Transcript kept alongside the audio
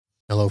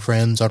Hello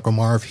friends, Uncle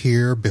Marv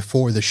here.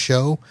 Before the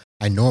show,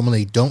 I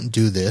normally don't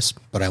do this,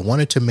 but I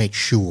wanted to make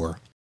sure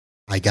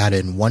I got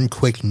in one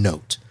quick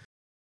note.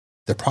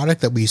 The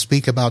product that we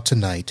speak about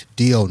tonight,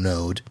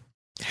 DeoNode,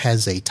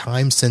 has a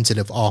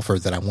time-sensitive offer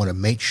that I want to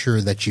make sure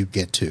that you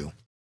get to.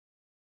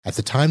 At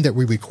the time that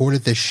we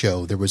recorded this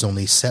show, there was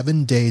only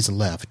 7 days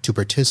left to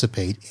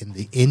participate in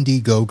the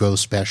Indiegogo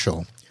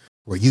special,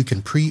 where you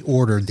can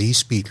pre-order these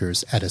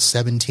speakers at a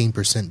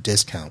 17%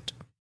 discount.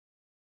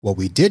 What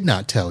we did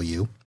not tell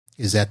you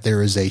is that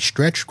there is a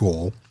stretch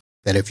goal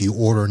that if you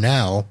order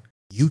now,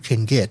 you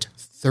can get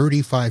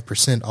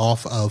 35%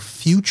 off of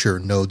future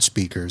Node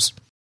speakers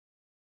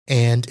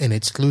and an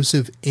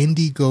exclusive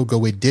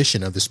Indiegogo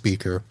edition of the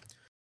speaker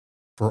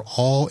for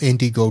all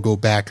Indiegogo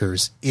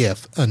backers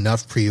if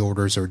enough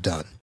pre-orders are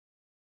done.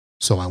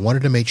 So I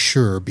wanted to make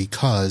sure,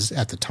 because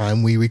at the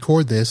time we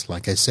record this,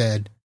 like I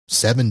said,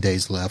 7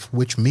 days left,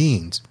 which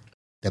means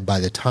that by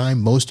the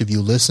time most of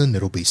you listen,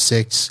 it'll be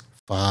 6,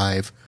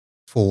 5,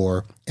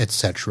 4,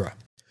 etc.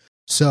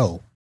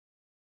 So,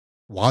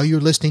 while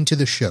you're listening to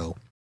the show,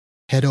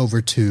 head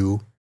over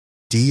to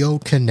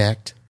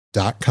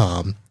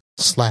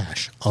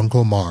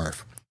dioconnect.com/Uncle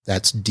Marv.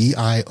 That's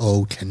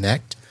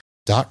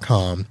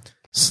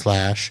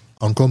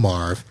dioconnect.com/Uncle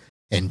Marv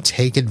and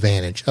take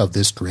advantage of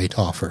this great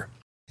offer.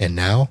 And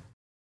now,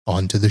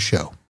 on to the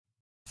show.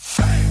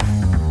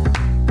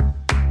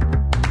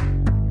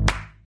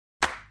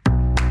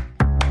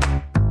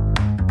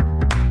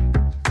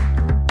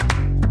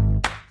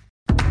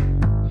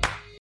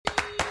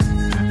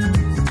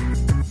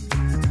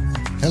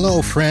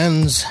 Hello,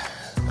 friends.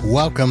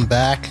 Welcome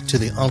back to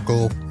the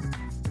Uncle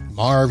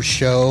Marv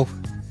Show.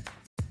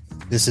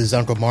 This is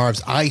Uncle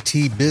Marv's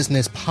IT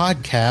Business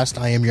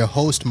Podcast. I am your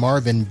host,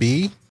 Marvin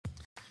B.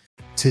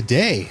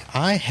 Today,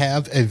 I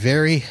have a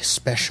very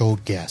special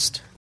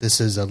guest. This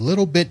is a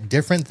little bit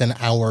different than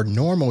our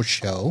normal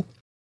show.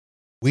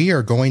 We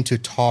are going to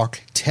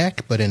talk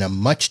tech, but in a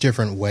much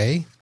different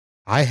way.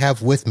 I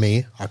have with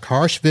me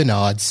Akarsh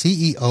Vinod,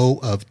 CEO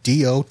of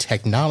Deo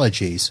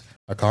Technologies.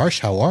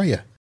 Akarsh, how are you?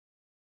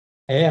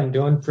 Hey, I'm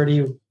doing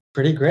pretty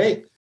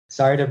great.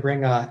 Sorry to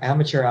bring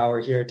amateur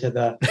hour here to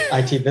the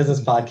IT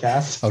Business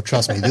Podcast. Oh,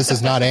 trust me, this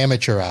is not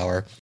amateur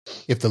hour.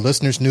 If the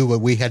listeners knew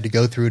what we had to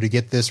go through to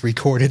get this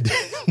recorded.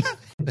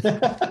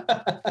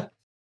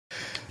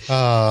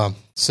 So,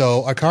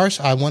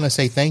 Akarsh, I want to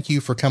say thank you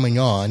for coming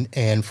on.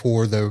 And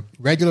for the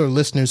regular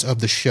listeners of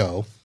the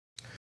show,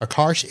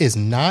 Akarsh is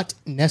not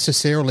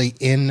necessarily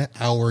in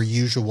our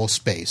usual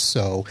space.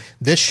 So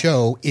this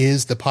show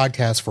is the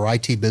podcast for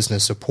IT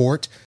business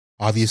support.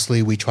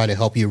 Obviously, we try to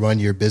help you run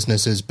your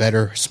businesses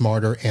better,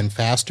 smarter, and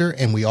faster.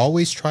 And we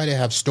always try to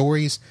have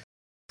stories,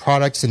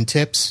 products, and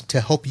tips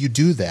to help you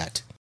do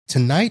that.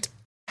 Tonight,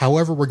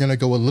 however, we're going to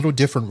go a little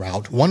different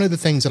route. One of the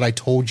things that I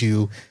told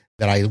you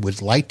that I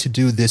would like to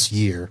do this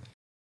year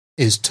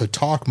is to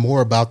talk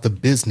more about the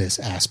business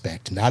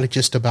aspect, not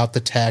just about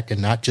the tech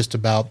and not just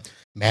about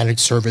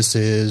managed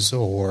services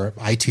or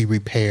IT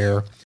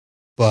repair.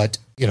 But,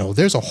 you know,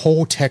 there's a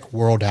whole tech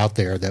world out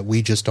there that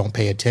we just don't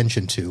pay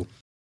attention to.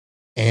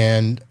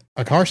 And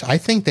Akarsh, I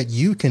think that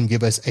you can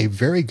give us a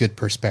very good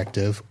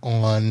perspective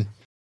on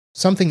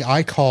something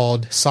I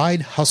called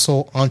side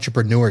hustle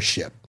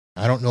entrepreneurship.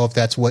 I don't know if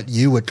that's what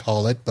you would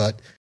call it, but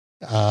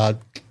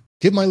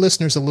give my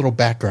listeners a little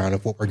background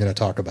of what we're going to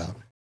talk about.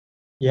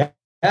 Yeah,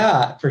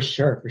 for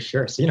sure.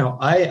 So,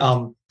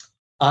 I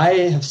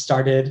have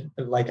started,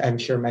 like I'm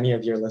sure many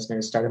of your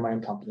listeners, started my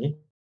own company.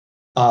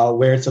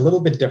 Where it's a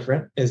little bit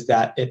different is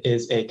that it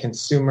is a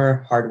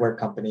consumer hardware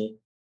company.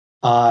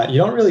 You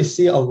don't really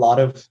see a lot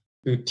of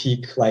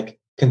boutique like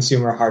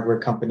consumer hardware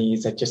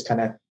companies that just kind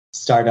of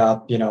start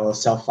up,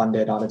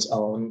 self-funded on its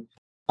own.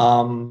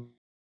 And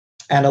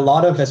a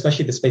lot of,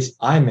 especially the space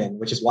I'm in,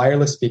 which is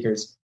wireless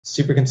speakers,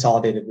 super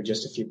consolidated with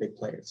just a few big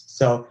players.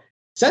 So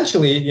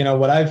essentially,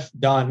 what I've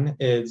done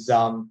is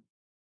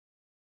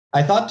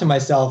I thought to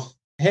myself,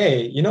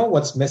 hey, you know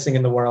what's missing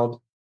in the world?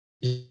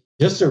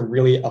 Just a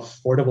really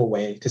affordable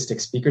way to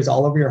stick speakers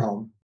all over your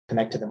home,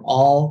 connect to them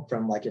all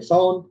from like your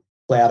phone,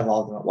 play out of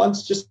all of them at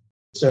once, just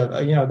so,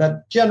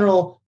 that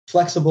general,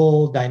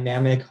 flexible,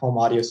 dynamic home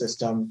audio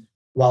system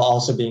while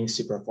also being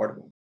super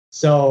affordable.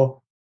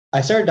 So I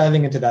started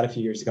diving into that a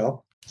few years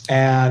ago,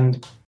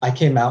 and I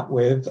came out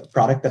with a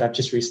product that I've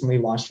just recently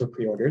launched for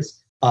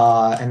pre-orders,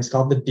 and it's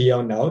called the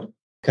DeoNode,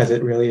 because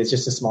it really is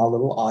just a small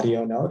little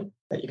audio node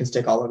that you can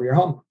stick all over your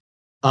home.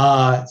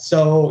 I'm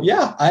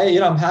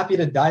happy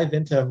to dive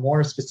into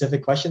more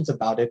specific questions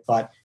about it,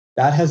 but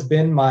that has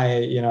been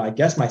my,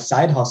 my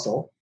side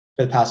hustle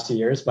for the past 2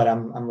 years, but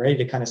I'm ready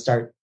to kind of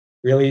start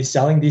really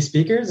selling these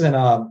speakers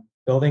and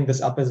building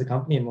this up as a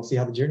company, and we'll see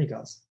how the journey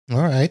goes.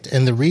 All right.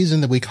 And the reason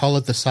that we call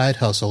it the side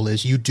hustle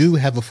is you do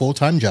have a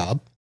full-time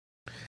job,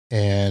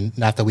 and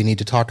not that we need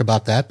to talk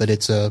about that, but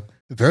it's a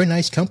very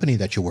nice company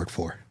that you work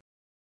for.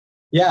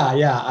 Yeah.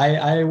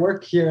 I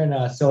work here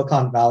in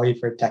Silicon Valley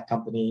for a tech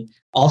company,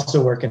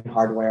 also work in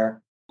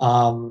hardware.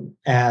 And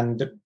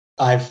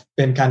I've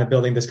been kind of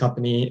building this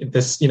company,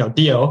 this,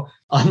 Dio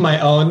on my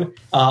own,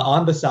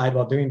 on the side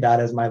while doing that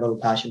as my little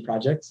passion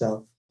project.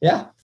 So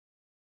yeah.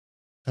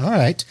 All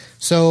right.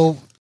 So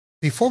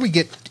before we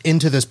get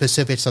into the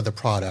specifics of the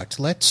product,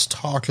 let's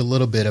talk a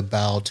little bit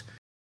about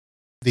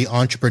the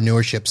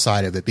entrepreneurship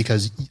side of it,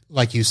 because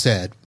like you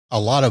said, a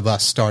lot of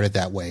us started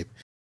that way.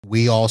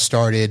 We all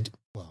started,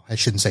 well, I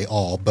shouldn't say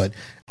all, but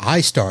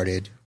I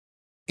started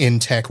in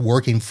tech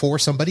working for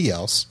somebody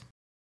else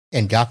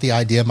and got the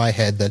idea in my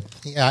head that,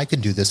 yeah, I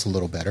can do this a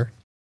little better,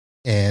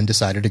 and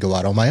decided to go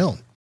out on my own.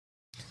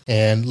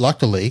 And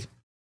luckily,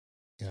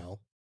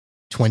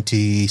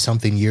 20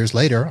 something years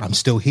later, I'm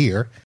still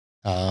here,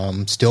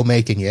 still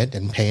making it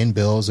and paying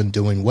bills and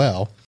doing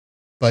well.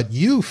 But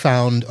you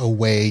found a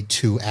way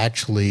to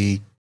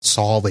actually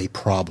solve a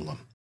problem.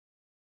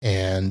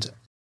 And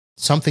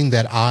something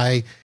that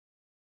I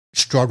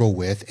struggle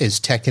with is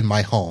tech in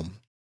my home.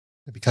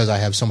 Because I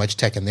have so much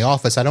tech in the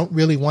office, I don't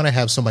really want to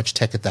have so much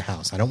tech at the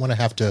house. I don't want to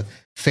have to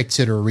fix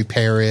it or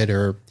repair it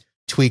or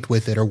tweak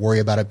with it or worry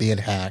about it being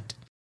hacked.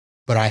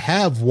 But I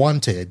have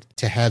wanted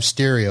to have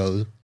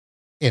stereo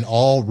in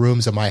all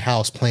rooms of my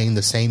house playing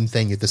the same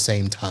thing at the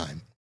same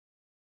time.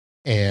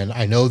 And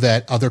I know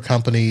that other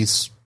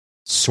companies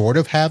sort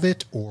of have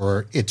it,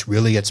 or it's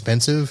really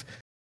expensive.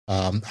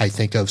 I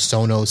think of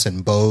Sonos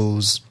and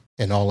Bose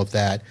and all of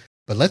that.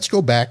 But let's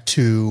go back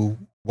to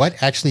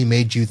what actually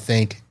made you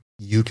think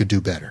you could do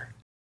better.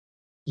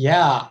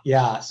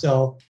 Yeah.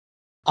 So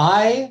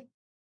I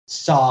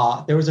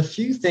saw there was a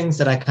few things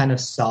that I kind of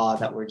saw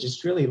that were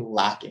just really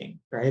lacking,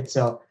 right?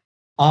 So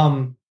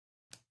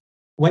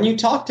when you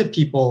talk to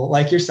people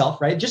like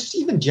yourself, right, just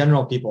even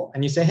general people,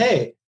 and you say,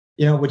 hey,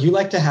 would you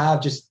like to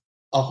have just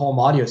a home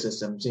audio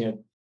system,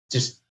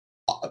 just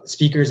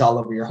speakers all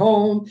over your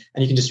home,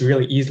 and you can just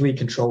really easily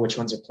control which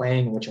ones are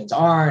playing and which ones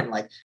aren't,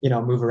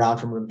 and move around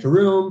from room to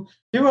room.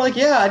 People are like,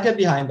 yeah, I'd get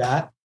behind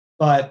that.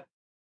 But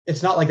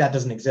it's not like that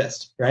doesn't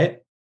exist,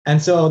 right? And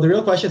so the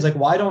real question is like,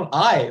 why don't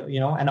I,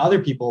 and other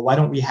people, why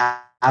don't we have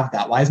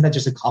that? Why isn't that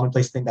just a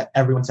commonplace thing that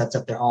everyone sets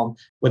up their home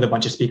with a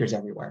bunch of speakers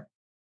everywhere?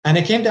 And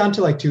it came down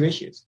to like two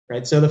issues,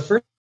 right? So the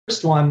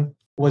first one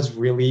was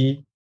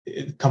really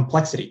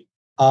complexity.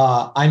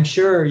 I'm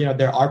sure,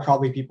 there are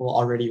probably people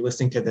already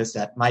listening to this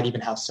that might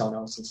even have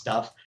Sonos and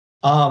stuff.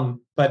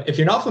 But if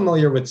you're not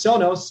familiar with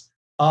Sonos,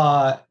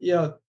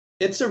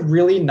 it's a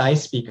really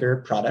nice speaker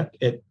product.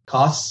 It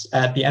costs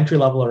at the entry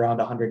level around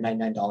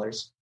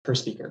 $199 per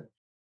speaker.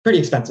 Pretty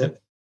expensive.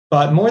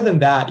 But more than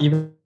that,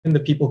 even the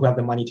people who have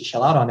the money to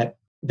shell out on it,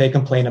 they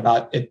complain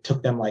about it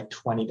took them like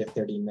 20 to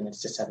 30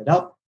 minutes to set it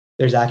up.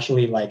 There's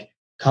actually like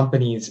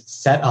companies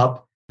set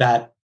up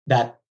that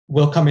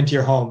will come into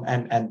your home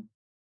and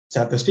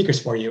set up the speakers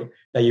for you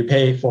that you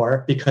pay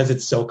for because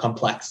it's so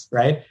complex,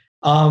 right?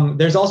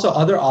 There's also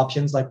other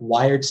options like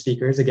wired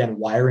speakers, again,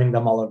 wiring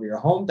them all over your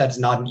home. That's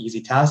not an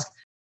easy task.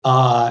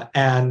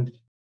 And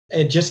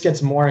it just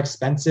gets more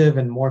expensive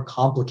and more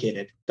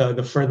complicated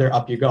the further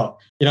up you go.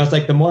 It's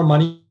like the more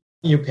money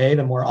you pay,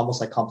 the more almost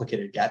like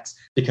complicated it gets,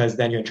 because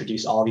then you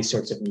introduce all these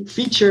sorts of new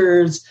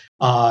features.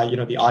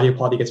 The audio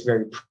quality gets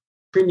very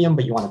premium,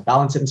 but you want to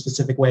balance it in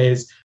specific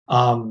ways.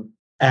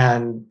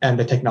 And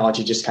the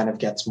technology just kind of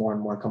gets more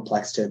and more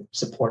complex to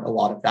support a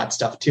lot of that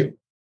stuff too.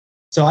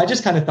 So I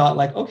just kind of thought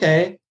like,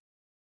 okay,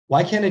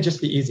 why can't it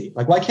just be easy?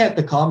 Like, why can't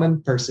the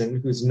common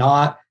person who's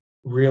not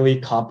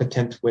really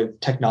competent with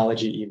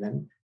technology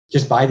even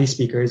just buy these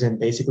speakers and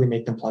basically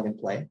make them plug and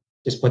play?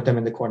 Just put them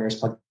in the corners,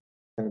 plug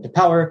them into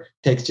power,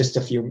 takes just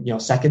a few,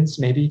 seconds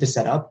maybe to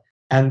set up.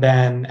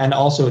 And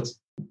also it's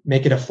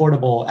make it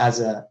affordable as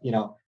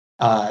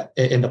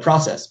in the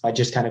process by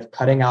just kind of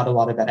cutting out a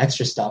lot of that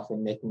extra stuff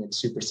and making it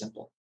super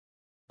simple.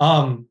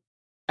 And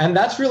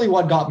that's really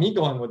what got me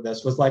going with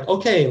this was like,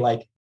 okay,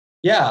 like,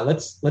 yeah,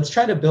 let's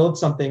try to build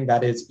something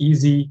that is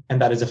easy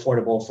and that is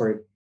affordable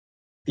for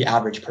the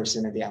average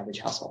person or the average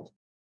household.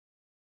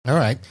 All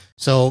right.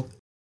 So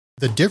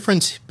the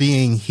difference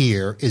being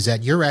here is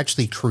that you're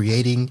actually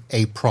creating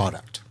a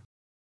product.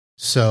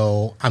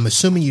 So I'm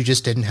assuming you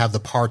just didn't have the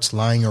parts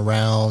lying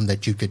around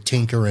that you could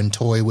tinker and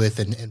toy with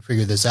and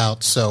figure this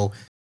out. So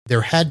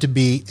there had to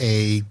be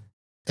a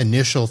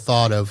initial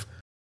thought of,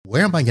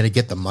 where am I going to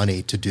get the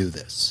money to do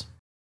this?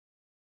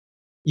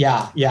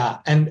 Yeah.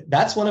 And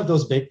that's one of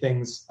those big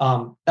things.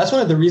 That's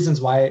one of the reasons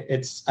why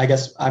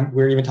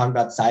we're even talking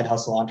about side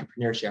hustle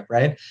entrepreneurship,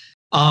 right?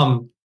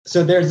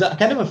 So there's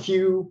kind of a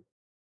few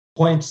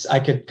points I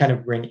could kind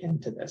of bring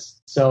into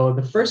this. So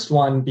the first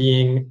one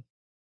being,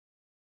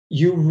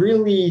 you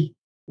really,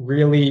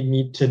 really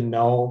need to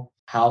know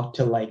how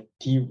to like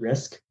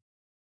de-risk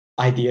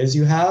ideas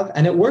you have.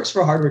 And it works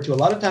for hardware too. A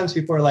lot of times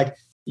people are like,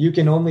 you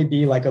can only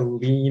be like a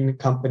lean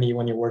company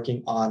when you're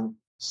working on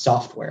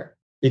software,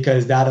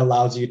 because that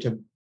allows you to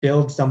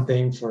build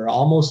something for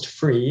almost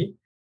free,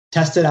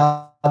 test it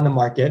out on the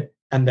market.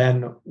 And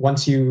then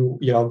once you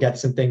get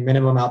something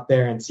minimum out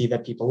there and see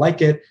that people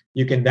like it,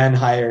 you can then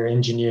hire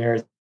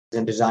engineers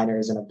and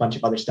designers and a bunch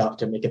of other stuff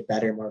to make it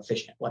better, more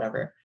efficient,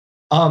 whatever.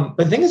 But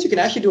the thing is, you can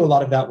actually do a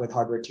lot of that with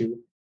hardware too.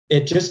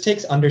 it just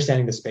takes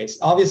understanding the space.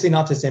 Obviously,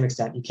 not to the same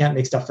extent. You can't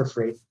make stuff for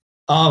free.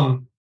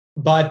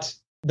 But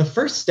the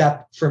first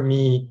step for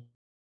me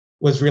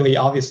was really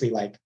obviously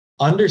like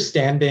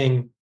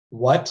understanding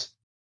what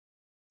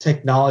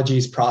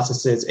technologies,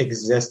 processes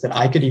exist that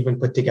I could even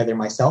put together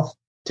myself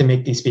to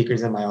make these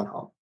speakers in my own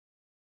home.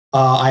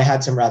 I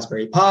had some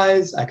Raspberry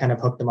Pis. I kind of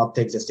hooked them up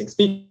to existing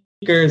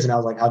speakers, and I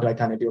was like, how do I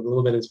kind of do a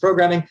little bit of this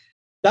programming?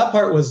 That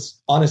part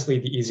was honestly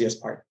the easiest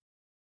part.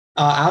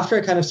 After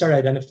I kind of started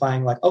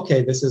identifying like,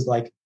 okay, this is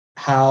like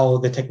how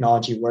the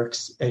technology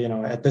works,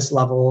 at this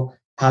level,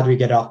 how do we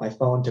get it off my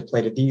phone to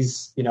play to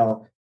these,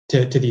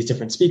 to these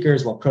different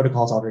speakers? What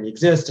protocols already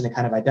exist? And it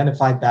kind of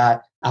identified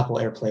that Apple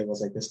AirPlay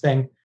was like this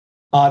thing.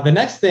 The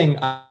next thing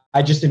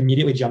I just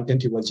immediately jumped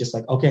into was just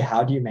like, okay,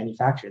 how do you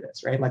manufacture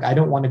this, right? Like, I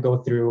don't want to go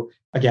through,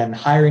 again,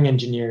 hiring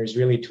engineers,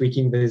 really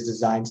tweaking these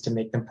designs to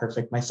make them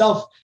perfect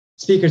myself.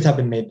 Speakers have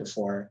been made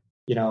before,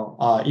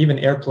 even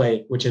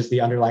AirPlay, which is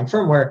the underlying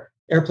firmware,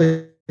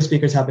 AirPlay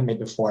speakers have been made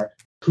before.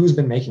 Who's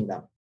been making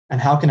them? And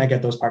how can I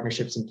get those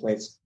partnerships in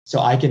place so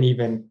I can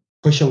even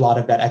push a lot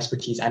of that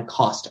expertise and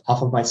cost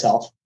off of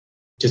myself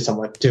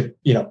to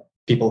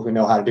people who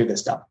know how to do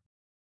this stuff.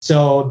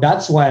 So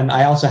that's when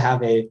I also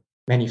have a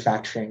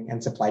manufacturing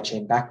and supply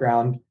chain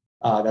background.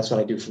 That's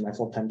what I do for my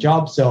full-time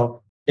job.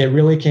 So it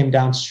really came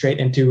down straight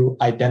into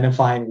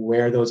identifying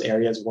where those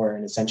areas were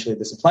in essentially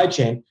the supply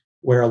chain,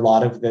 where a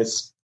lot of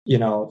this,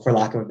 for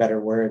lack of a better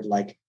word,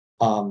 like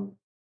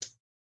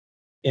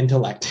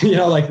intellect,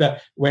 like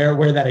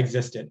where that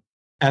existed.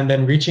 And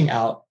then reaching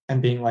out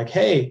and being like,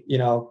 hey,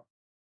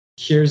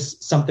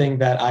 here's something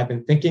that I've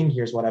been thinking.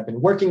 Here's what I've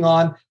been working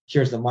on.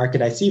 Here's the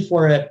market I see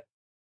for it.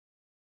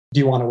 Do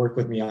you want to work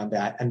with me on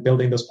that? And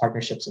building those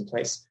partnerships in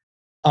place.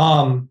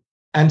 And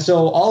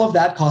so all of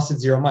that costed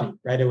zero money,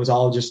 right? It was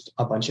all just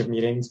a bunch of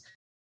meetings.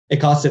 It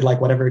costed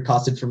like whatever it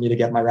costed for me to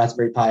get my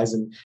Raspberry Pis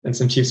and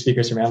some cheap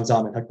speakers from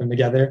Amazon and hook them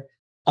together.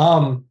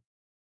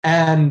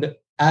 And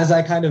as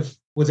I kind of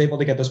was able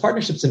to get those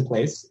partnerships in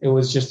place, it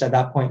was just at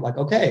that point like,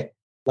 okay,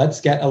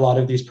 let's get a lot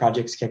of these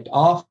projects kicked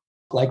off.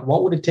 Like,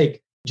 what would it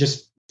take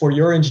just for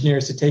your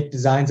engineers to take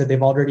designs that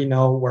they've already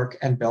know, work,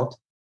 and built,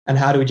 and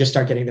how do we just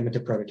start getting them into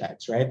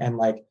prototypes, right? And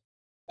like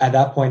at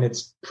that point,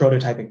 it's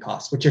prototyping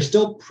costs, which are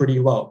still pretty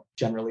low,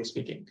 generally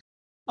speaking.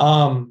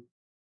 And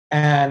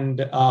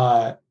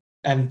a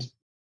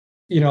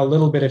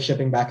little bit of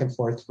shipping back and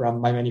forth from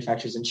my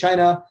manufacturers in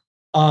China.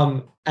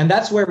 And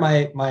that's where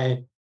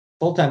my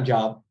full-time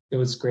job, it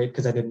was great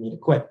because I didn't need to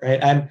quit, right?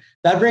 And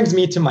that brings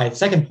me to my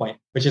second point,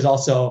 which is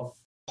also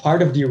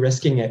part of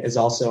de-risking it is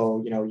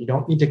also, you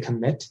don't need to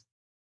commit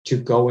to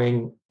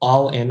going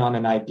all in on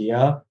an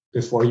idea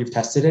before you've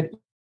tested it,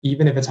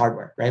 even if it's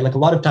hardware, right? Like a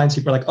lot of times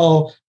people are like,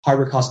 oh,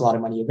 hardware costs a lot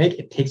of money to make.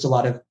 It takes a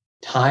lot of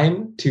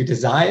time to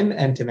design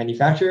and to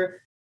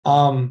manufacture.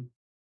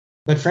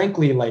 But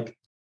frankly, like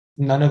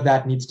none of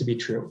that needs to be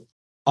true.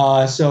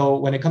 So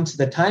when it comes to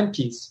the time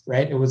piece,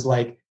 right, it was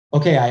like,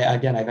 okay,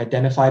 I've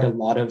identified a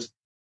lot of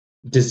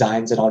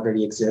designs that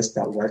already exist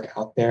that work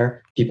out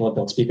there. People have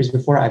built speakers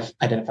before. I've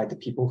identified the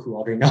people who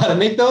already know how to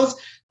make those.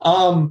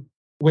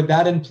 With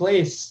that in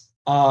place,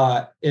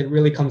 it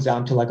really comes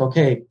down to like,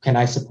 okay, can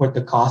I support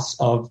the costs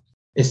of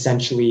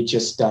essentially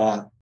just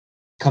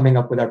coming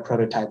up with our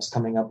prototypes,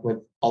 coming up with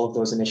all of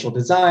those initial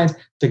designs,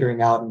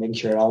 figuring out and making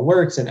sure it all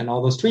works and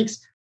all those tweaks.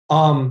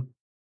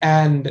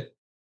 And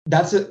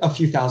that's a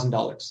few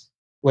 $1,000s,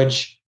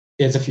 which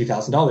is a few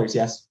 $1,000s,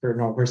 yes, for a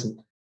normal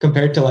person.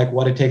 Compared to like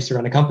what it takes to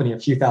run a company, a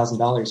few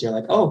 $1,000s, you're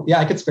like, oh yeah,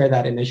 I could spare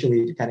that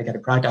initially to kind of get a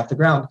product off the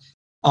ground.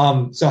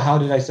 So how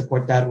did I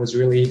support that was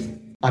really,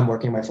 I'm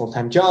working my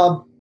full-time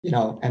job,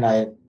 and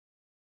I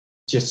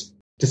just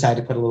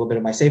decided to put a little bit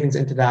of my savings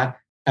into that.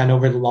 And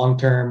over the long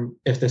term,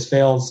 if this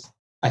fails,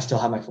 I still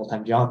have my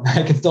full-time job.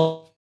 I can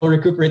still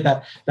recuperate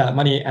that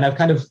money. And I've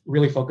kind of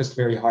really focused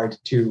very hard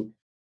to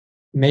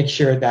make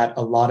sure that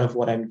a lot of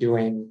what I'm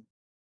doing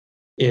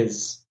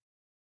is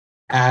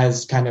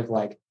as kind of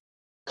like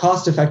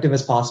cost effective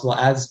as possible,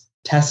 as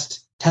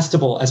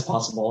testable as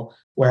possible,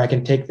 where I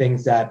can take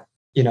things that,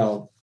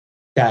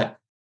 that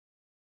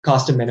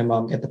cost a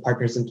minimum, get the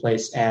partners in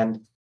place,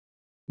 and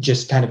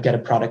just kind of get a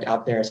product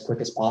out there as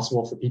quick as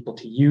possible for people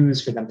to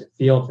use, for them to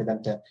feel, for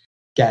them to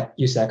get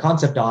used to that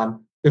concept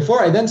on,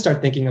 before I then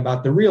start thinking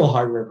about the real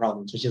hardware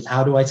problems, which is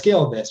how do I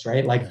scale this,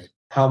 right? Like, right.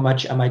 How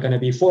much am I going to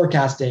be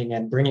forecasting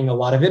and bringing a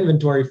lot of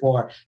inventory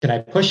for? Can I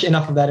push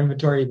enough of that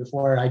inventory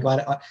before I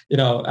got,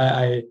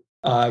 I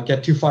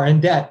get too far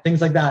in debt? Things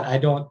like that. I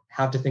don't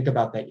have to think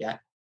about that yet.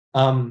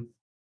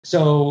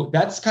 So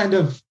that's kind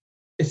of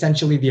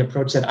essentially the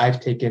approach that I've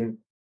taken,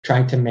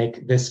 trying to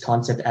make this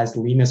concept as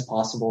lean as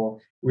possible,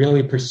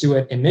 really pursue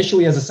it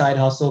initially as a side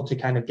hustle to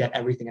kind of get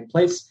everything in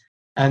place.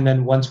 And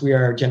then once we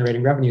are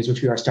generating revenues,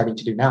 which we are starting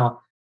to do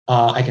now,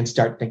 I can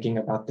start thinking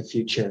about the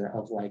future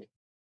of like,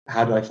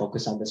 how do I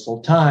focus on this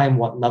full time?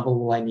 What level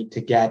will I need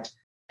to get?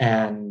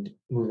 And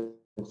moving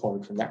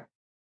forward from there.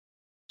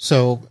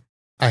 So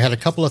I had a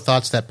couple of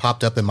thoughts that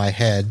popped up in my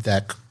head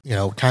that,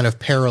 kind of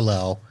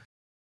parallel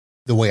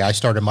the way I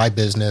started my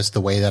business,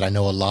 the way that I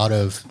know a lot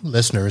of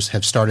listeners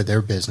have started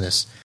their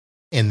business,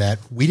 in that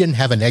we didn't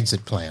have an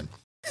exit plan.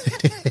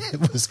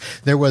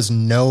 There was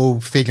no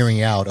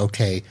figuring out,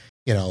 okay,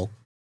 you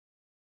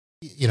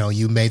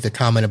made the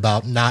comment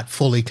about not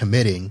fully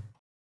committing,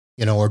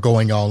 or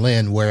going all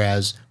in.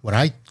 Whereas when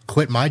I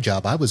quit my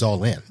job, I was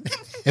all in.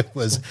 It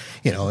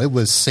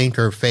was sink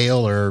or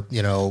fail, or,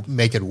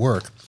 make it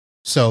work.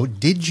 So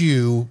did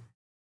you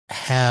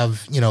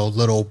have,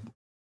 little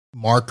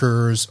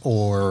markers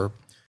or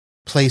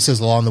places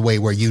along the way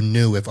where you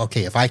knew,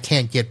 if I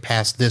can't get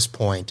past this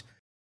point,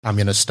 I'm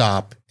going to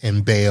stop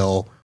and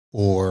bail,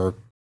 or,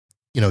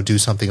 do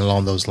something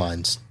along those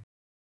lines?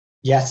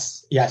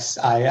 Yes,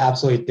 I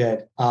absolutely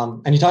did.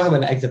 And you talk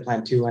about an exit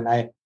plan too, and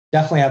I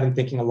definitely have been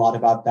thinking a lot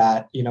about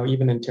that,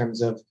 even in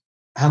terms of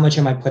how much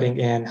am I putting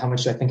in, how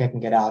much do I think I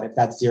can get out? If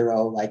that's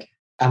zero, like,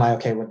 am I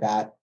okay with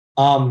that?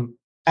 And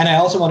I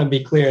also want to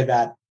be clear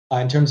that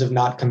in terms of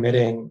not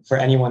committing, for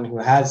anyone who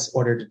has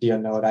ordered a deal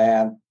note, I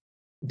am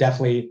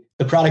definitely,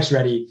 the product's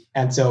ready.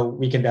 And so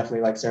we can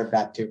definitely like serve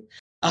that too.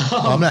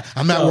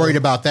 I'm not worried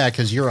about that,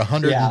 because you're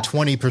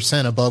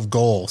 120% above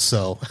goal.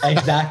 So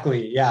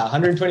exactly. Yeah.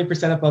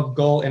 120% above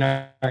goal in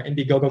our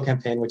Indiegogo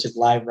campaign, which is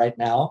live right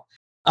now.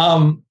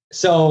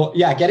 So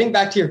yeah, getting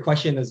back to your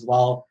question as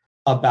well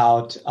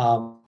about,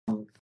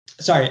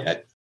 sorry,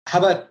 how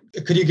about,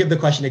 could you give the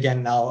question again,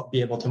 and I'll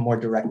be able to more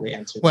directly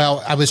answer that?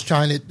 Well, I was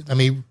trying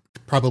to,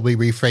 probably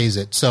rephrase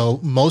it. So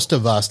most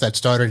of us that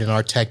started in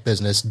our tech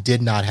business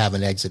did not have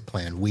an exit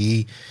plan.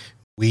 We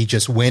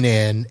just went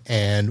in,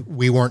 and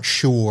we weren't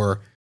sure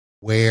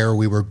where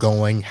we were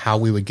going, how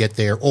we would get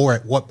there, or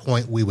at what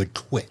point we would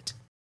quit.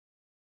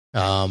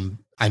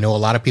 I know a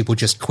lot of people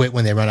just quit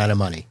when they run out of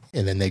money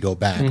and then they go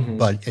back. Mm-hmm.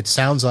 But it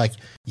sounds like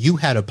you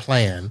had a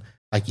plan,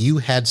 like you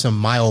had some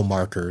mile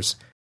markers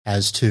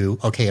as to,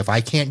 okay, if I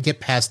can't get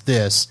past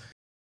this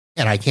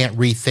and I can't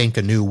rethink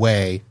a new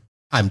way,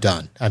 I'm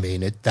done.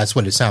 That's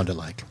what it sounded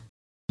like.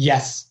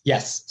 Yes.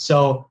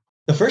 So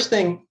the first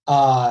thing,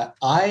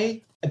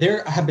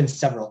 there have been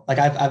several. Like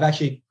I'm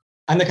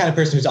the kind of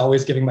person who's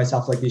always giving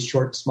myself like these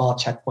short, small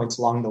checkpoints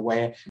along the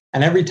way.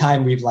 And every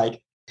time we've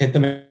like hit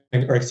them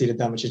or exceeded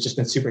them, which has just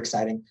been super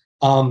exciting.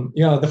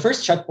 The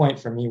first checkpoint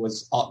for me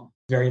was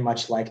very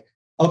much like,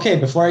 okay,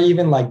 before I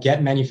even like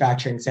get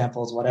manufacturing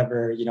samples,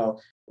 whatever,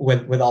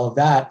 with all of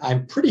that,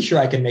 I'm pretty sure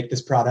I can make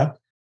this product.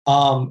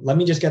 Let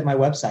me just get my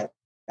website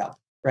out,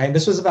 right? And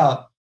this was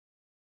about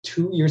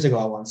 2 years ago,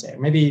 I want to say,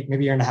 maybe a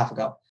year and a half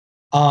ago.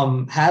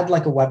 Had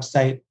like a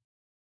website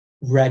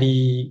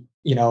ready,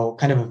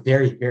 kind of a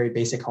very, very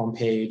basic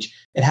homepage.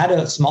 It had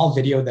a small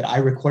video that I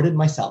recorded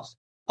myself.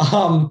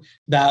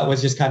 That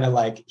was just kind of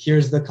like,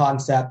 here's the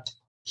concept,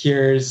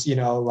 here's,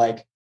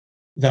 like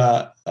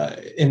the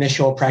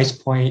initial price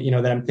point,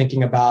 that I'm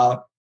thinking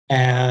about.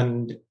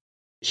 And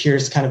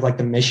here's kind of like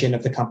the mission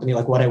of the company,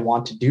 like what I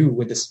want to do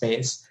with the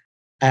space.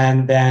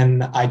 And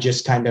then I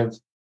just kind of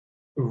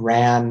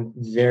ran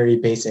very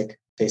basic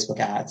Facebook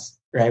ads,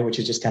 right? Which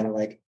is just kind of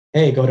like,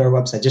 hey, go to our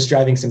website, just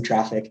driving some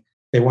traffic.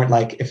 They weren't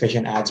like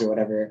efficient ads or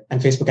whatever.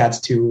 And Facebook ads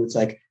too, it's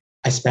like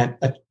I spent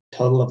a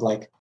total of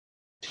like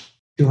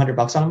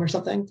 $200 on them or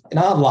something.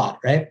 Not a lot,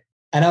 right?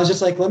 And I was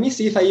just like, let me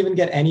see if I even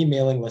get any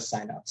mailing list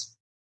signups.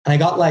 And I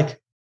got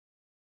like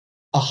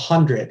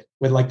 100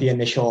 with like the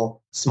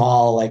initial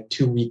small, like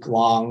 2-week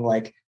long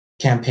like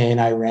campaign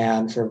I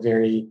ran for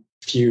very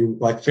few,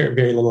 like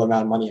very little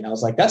amount of money. And I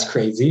was like, that's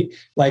crazy.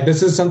 Like,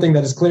 this is something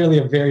that is clearly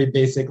a very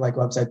basic like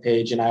website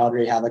page. And I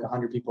already have like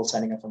 100 people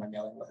signing up for my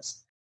mailing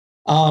list.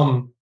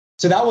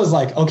 So that was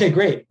like, okay,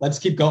 great. Let's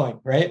keep going,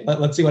 right?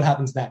 Let's see what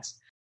happens next.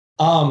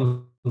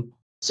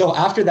 So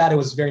after that, it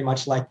was very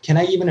much like, can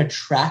I even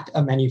attract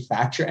a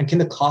manufacturer, and can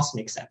the cost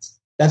make sense?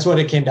 That's what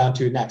it came down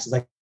to next. It's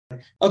like,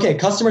 okay,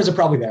 customers are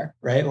probably there,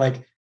 right?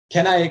 Like,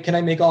 can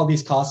I make all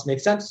these costs make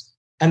sense?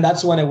 And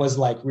that's when it was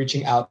like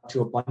reaching out to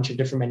a bunch of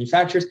different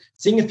manufacturers,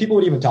 seeing if people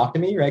would even talk to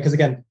me, right? Because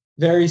again,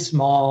 very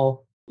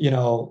small,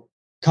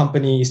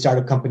 company,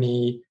 startup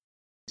company,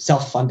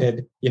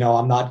 self-funded,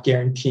 I'm not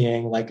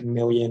guaranteeing like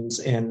millions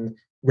in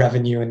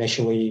revenue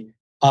initially.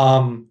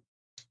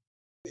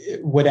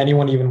 Would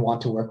anyone even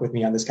want to work with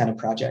me on this kind of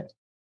project?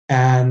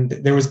 And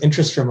there was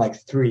interest from like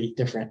 3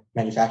 different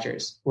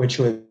manufacturers, which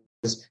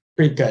was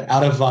pretty good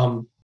out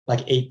of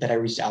like 8 that I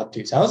reached out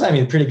to. So that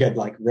was, pretty good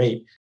like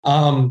rate.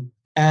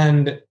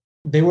 And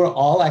they were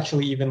all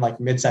actually even like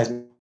mid-sized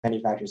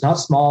manufacturers, not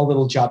small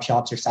little job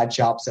shops or side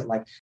shops that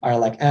like are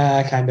like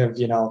kind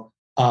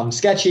of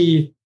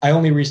sketchy. I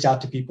only reached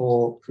out to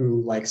people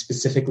who like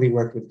specifically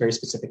worked with very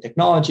specific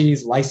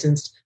technologies,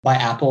 licensed by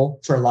Apple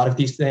for a lot of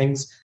these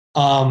things.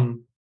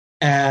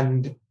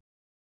 And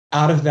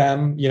out of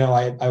them,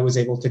 I was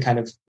able to kind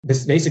of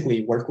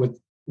basically work with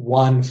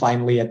one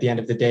finally at the end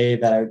of the day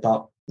that I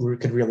thought we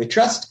could really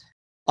trust.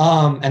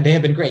 And they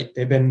have been great.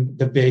 They've been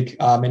the big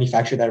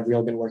manufacturer that I've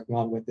really been working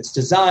on with this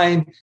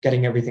design,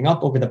 getting everything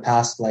up over the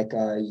past like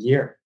a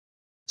year.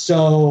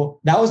 So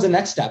that was the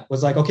next step,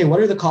 was like, okay, what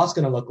are the costs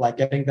going to look like?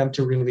 Getting them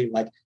to really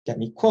like get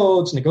me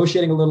quotes,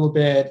 negotiating a little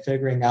bit,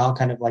 figuring out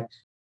kind of like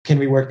can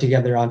we work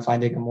together on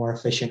finding a more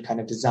efficient kind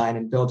of design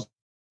and build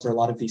for a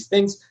lot of these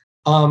things?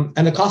 And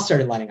the costs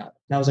started lining up.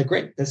 And I was like,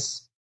 great,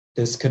 this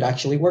could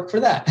actually work for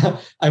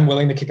that. I'm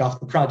willing to kick off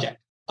the project.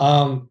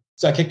 So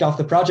I kicked off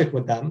the project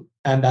with them.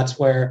 And that's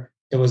where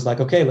it was like,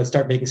 okay, let's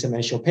start making some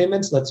initial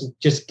payments. Let's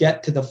just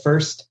get to the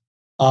first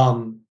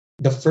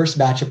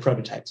batch of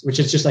prototypes, which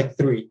is just like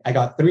 3. I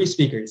got 3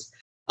 speakers.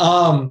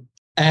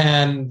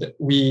 And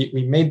we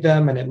made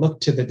them, and it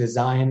looked to the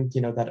design,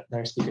 that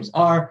our speakers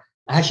are.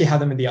 I actually have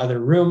them in the other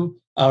room,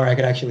 or I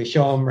could actually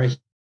show them right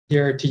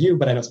here to you,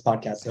 but I know it's a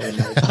podcast, so I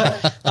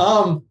don't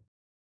know.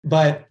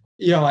 But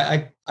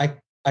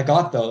I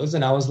got those,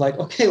 and I was like,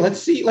 okay, let's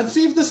see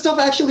if this stuff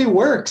actually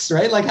works,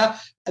 right? Like,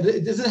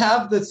 does it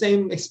have the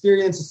same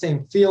experience, the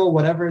same feel,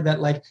 whatever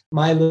that like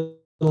my little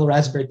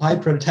Raspberry Pi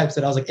prototypes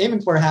that I was like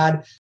aiming for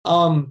had.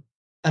 And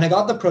I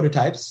got the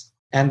prototypes,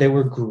 and they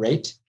were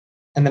great.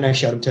 And then I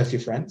showed them to a few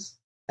friends,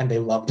 and they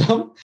loved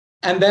them.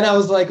 And then I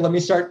was like, let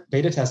me start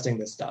beta testing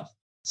this stuff.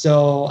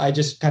 So I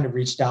just kind of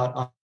reached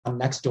out on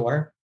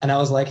Nextdoor, and I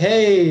was like,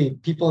 hey,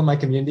 people in my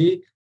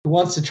community, who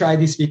wants to try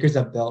these speakers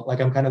I've built? Like,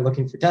 I'm kind of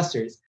looking for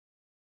testers.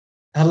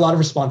 I had a lot of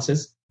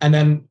responses. And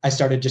then I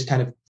started just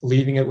kind of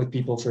leaving it with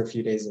people for a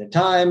few days at a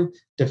time,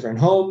 different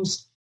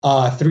homes,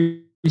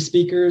 3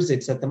 speakers,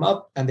 they'd set them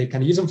up, and they'd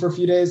kind of use them for a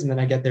few days, and then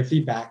I get their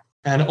feedback.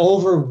 And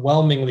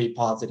overwhelmingly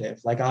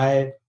positive. Like,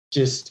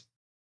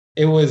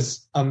 it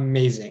was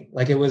amazing.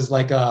 Like, it was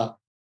like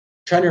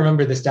trying to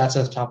remember the stats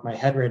off the top of my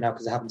head right now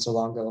because it happened so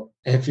long ago.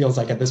 It feels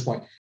like at this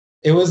point,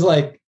 it was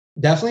like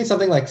definitely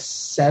something like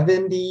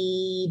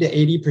 70 to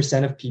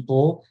 80% of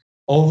people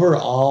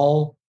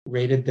overall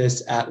rated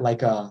this at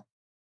like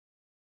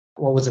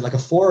like a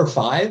 4 or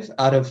 5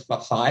 out of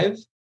 5.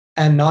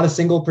 And not a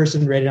single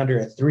person rated under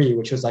a 3,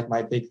 which was like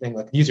my big thing.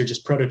 Like, these are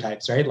just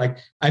prototypes, right? Like,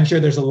 I'm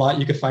sure there's a lot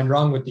you could find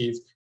wrong with these.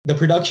 The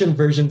production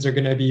versions are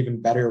going to be even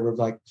better. We've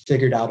like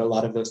figured out a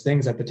lot of those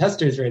things that the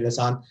testers rate us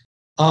on.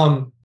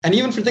 And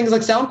even for things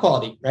like sound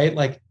quality, right?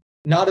 Like,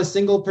 not a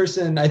single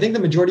person, I think the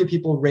majority of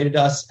people rated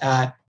us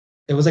at,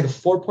 it was like a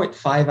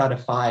 4.5 out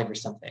of 5 or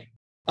something,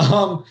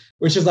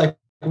 which is like,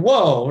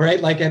 whoa,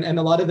 right? Like, and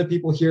a lot of the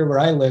people here where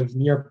I live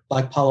near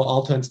like Palo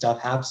Alto and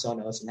stuff have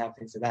Sonos and have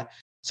things like that.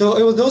 So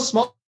it was those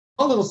small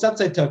little steps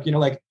I took,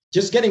 like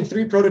just getting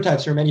 3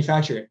 prototypes from a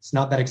manufacturer. It's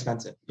not that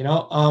expensive,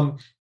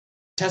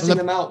 testing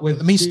them out with.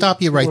 Let me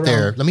stop you right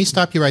there. Let me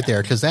stop you right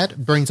there, because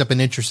that brings up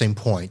an interesting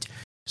point.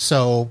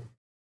 So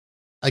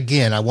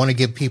again, I want to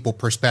give people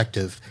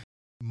perspective.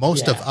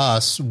 Most of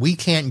us, we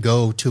can't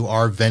go to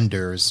our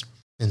vendors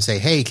and say,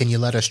 hey, can you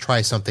let us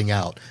try something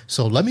out?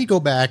 So let me go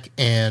back,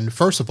 and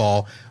first of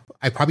all,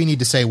 I probably need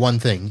to say one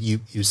thing.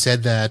 You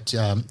said that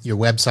your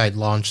website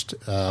launched,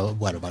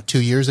 about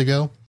 2 years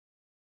ago?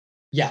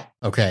 Yeah.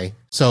 Okay.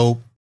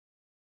 So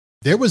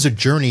there was a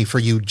journey for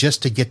you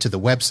just to get to the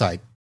website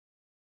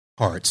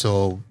part.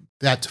 So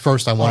that's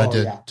first I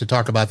wanted to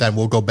talk about that, and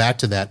we'll go back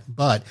to that.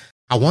 But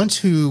I want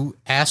to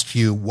ask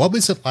you, what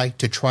was it like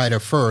to try to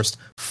first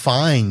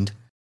find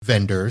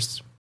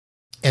vendors,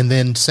 and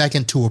then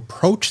second, to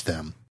approach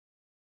them?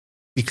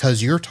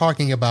 Because you're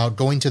talking about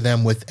going to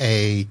them with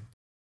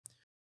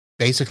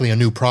basically a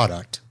new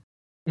product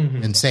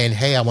and saying,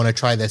 hey, I want to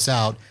try this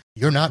out.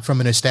 You're not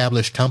from an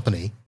established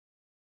company.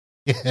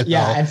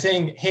 Yeah, and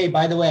saying, hey,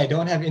 by the way, I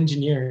don't have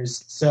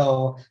engineers,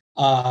 so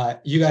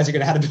you guys are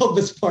going to have to build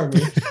this for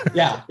me.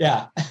 Yeah.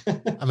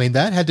 I mean,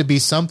 that had to be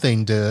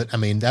something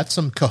that's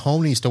some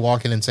cojones to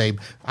walk in and say,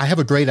 I have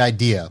a great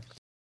idea,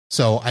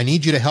 so I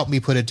need you to help me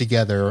put it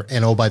together.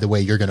 And oh, by the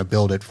way, you're going to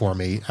build it for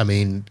me. I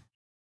mean,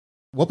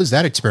 what was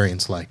that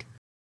experience like?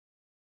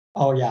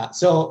 Oh, yeah.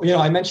 So,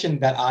 I mentioned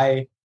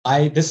that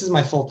this is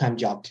my full-time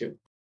job too.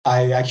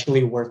 I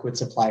actually work with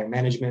supplier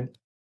management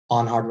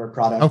on hardware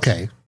products.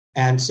 Okay.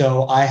 And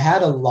so I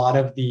had a lot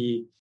of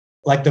the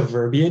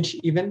verbiage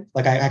even.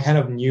 Like, I kind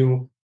of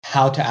knew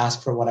how to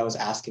ask for what I was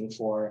asking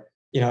for.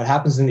 It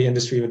happens in the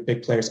industry with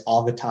big players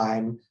all the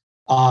time.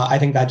 I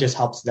think that just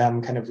helps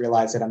them kind of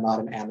realize that I'm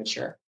not an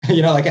amateur.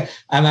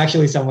 I'm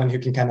actually someone who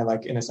can kind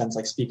of in a sense,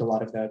 speak a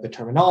lot of the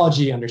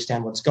terminology,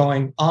 understand what's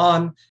going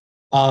on.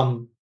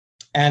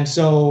 And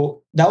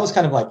so that was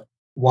kind of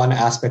one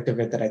aspect of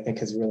it that I think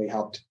has really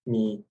helped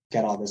me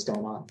get all this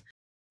going on.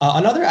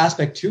 Another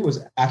aspect too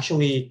was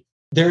actually,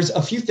 there's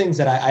a few things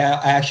that I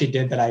actually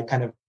did that I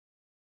kind of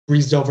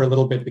breezed over a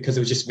little bit because it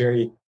was just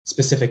very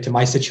specific to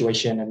my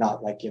situation and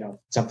not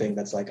something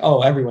that's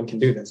oh, everyone can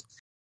do this.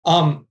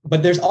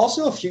 But there's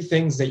also a few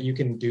things that you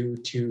can do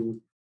to,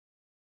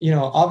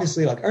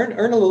 obviously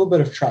earn a little bit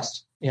of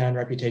trust, and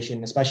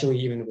reputation, especially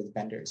even with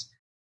vendors.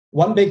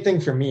 One big thing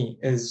for me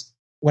is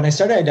when I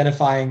started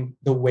identifying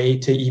the way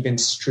to even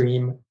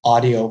stream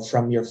audio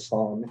from your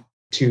phone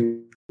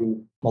to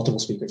multiple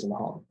speakers in the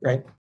home,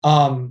 right?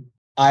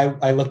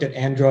 I looked at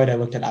Android, I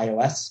looked at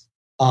iOS.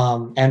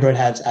 Android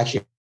has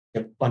actually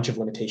a bunch of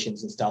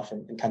limitations and stuff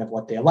and kind of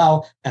what they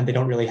allow, and they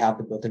don't really have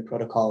the built-in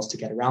protocols to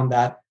get around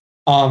that.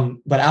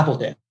 But Apple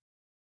did.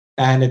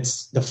 And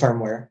it's the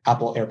firmware,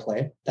 Apple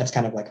AirPlay, that's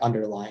kind of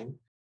underlying.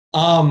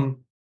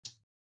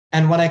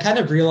 And when I kind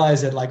of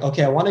realized that, like,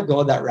 okay, I want to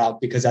go that route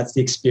because that's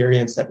the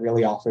experience that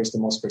really offers the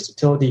most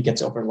versatility,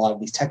 gets over a lot of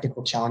these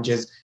technical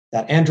challenges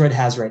that Android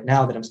has right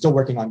now that I'm still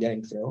working on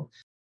getting through.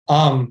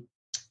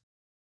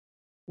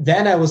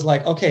 Then I was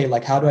like, okay,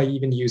 like, how do I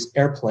even use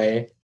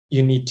AirPlay?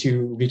 You need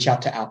to reach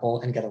out to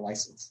Apple and get a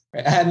license.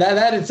 Right? And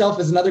that itself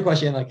is another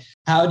question. Like,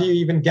 how do you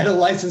even get a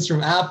license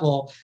from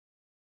Apple?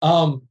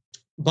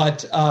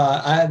 But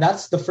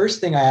that's the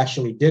first thing I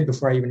actually did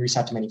before I even reached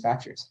out to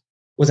manufacturers,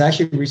 was I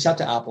actually reached out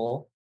to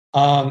Apple.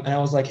 And I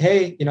was like,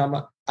 hey,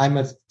 I'm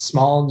a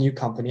small new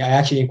company. I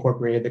actually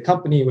incorporated the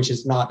company, which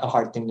is not a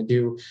hard thing to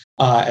do.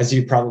 As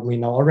you probably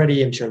know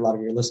already, I'm sure a lot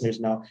of your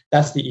listeners know,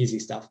 that's the easy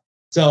stuff.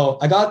 So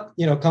I got,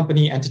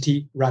 company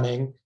entity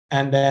running,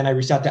 and then I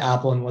reached out to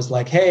Apple and was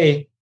like,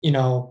 hey,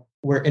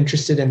 we're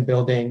interested in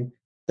building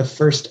the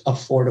first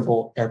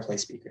affordable AirPlay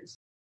speakers.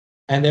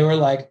 And they were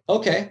like,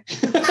 okay.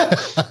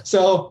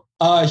 So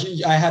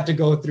I had to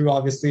go through,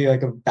 obviously,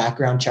 like a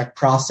background check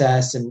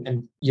process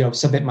and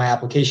submit my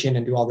application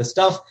and do all this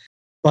stuff.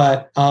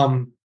 But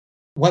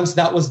once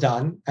that was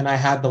done and I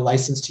had the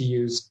license to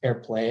use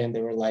AirPlay, and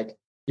they were like,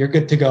 you're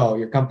good to go.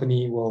 Your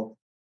company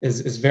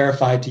is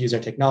verified to use our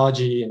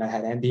technology. And I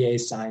had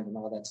NDAs signed and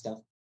all that stuff.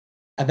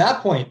 At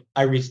that point,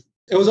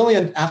 it was only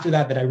after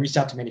that I reached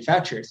out to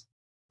manufacturers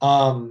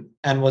and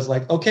was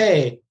like,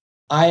 okay,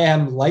 I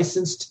am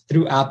licensed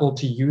through Apple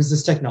to use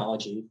this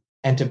technology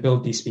and to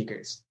build these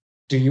speakers.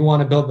 Do you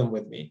want to build them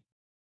with me?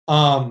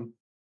 And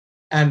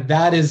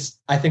that is,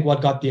 I think,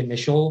 what got the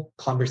initial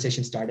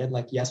conversation started.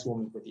 Like, yes, we'll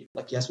meet with you.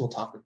 Like, yes, we'll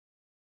talk with you.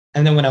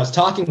 And then when I was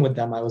talking with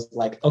them, I was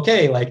like,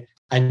 okay, like,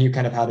 I knew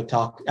kind of how to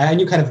talk. I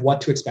knew kind of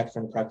what to expect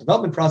from the product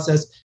development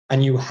process. I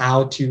knew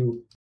how to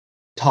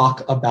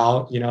talk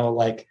about,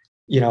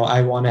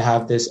 I want to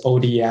have this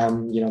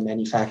ODM,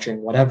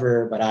 manufacturing,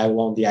 whatever, but I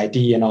want the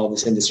ID and all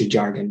this industry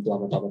jargon, blah,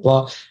 blah, blah, blah,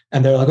 blah.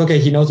 And they're like, okay,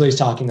 he knows what he's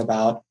talking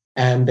about.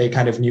 And they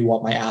kind of knew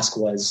what my ask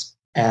was.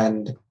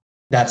 And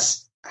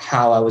that's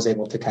how I was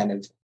able to kind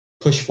of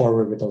push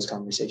forward with those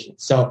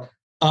conversations. So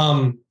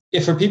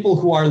if for people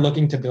who are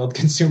looking to build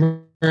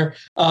consumer,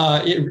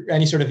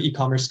 any sort of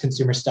e-commerce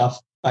consumer stuff,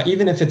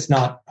 even if it's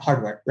not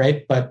hardware,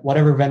 right? But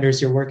whatever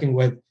vendors you're working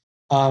with,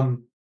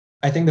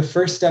 I think the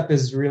first step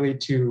is really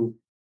to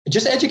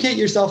just educate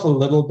yourself a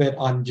little bit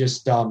on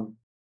just like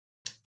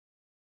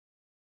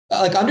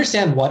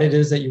understand what it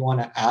is that you want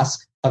to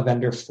ask a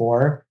vendor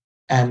for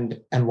and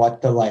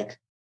what the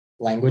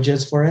language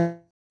is for it,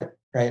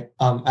 right?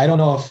 I don't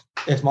know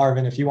if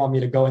Marvin, if you want me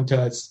to go into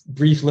a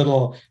brief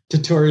little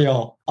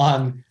tutorial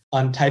on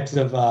types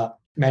of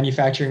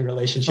manufacturing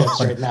relationships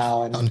right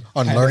now and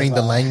on learning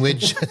the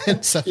language.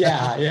 So,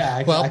 yeah,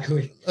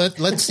 exactly. Well,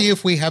 let's see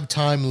if we have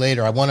time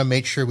later. I want to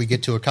make sure we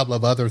get to a couple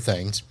of other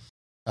things.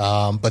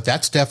 But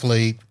that's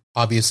definitely,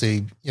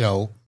 obviously,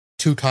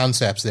 two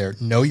concepts there.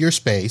 Know your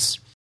space,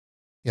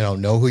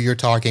 know who you're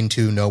talking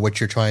to, know what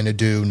you're trying to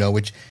do,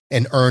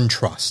 and earn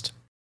trust.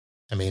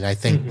 I mean, I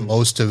think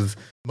most of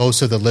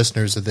the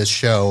listeners of this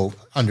show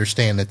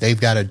understand that they've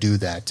got to do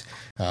that.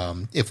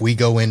 If we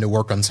go in to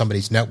work on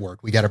somebody's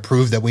network, we got to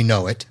prove that we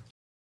know it,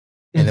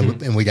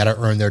 and we got to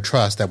earn their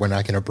trust that we're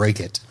not going to break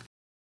it.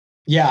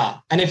 Yeah,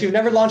 and if you've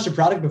never launched a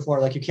product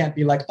before, you can't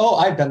be like, oh,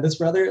 I've done this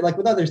for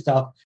with other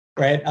stuff,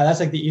 right? That's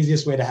the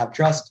easiest way to have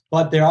trust.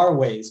 But there are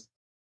ways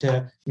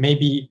to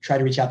maybe try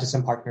to reach out to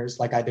some partners,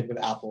 like I did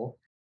with Apple,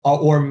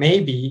 or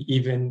maybe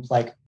even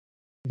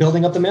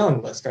building up the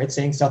mailing list, right?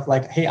 Saying stuff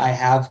like, hey, I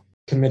have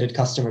committed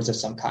customers of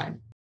some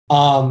kind,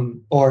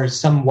 or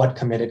somewhat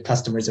committed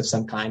customers of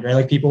some kind, right?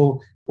 Like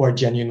people who are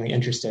genuinely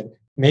interested.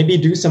 Maybe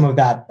do some of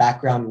that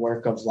background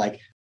work of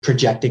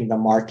projecting the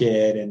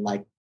market and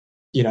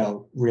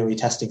really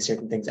testing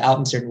certain things out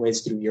in certain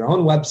ways through your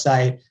own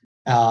website.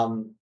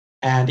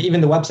 And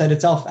even the website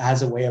itself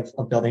has a way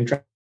of building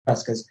trust,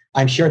 because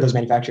I'm sure those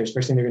manufacturers,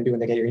 first thing they're going to do when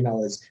they get your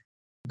email is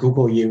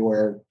Google you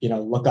or,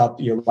 look up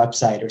your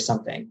website or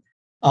something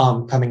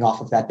coming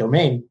off of that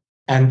domain.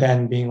 And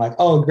then being like,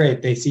 oh,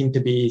 great, they seem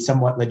to be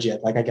somewhat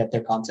legit. I get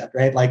their concept,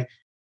 right?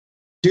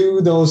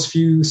 Do those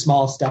few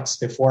small steps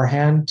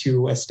beforehand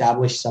to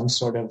establish some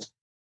sort of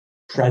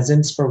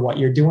presence for what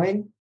you're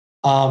doing,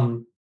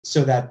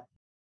 so that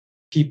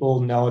people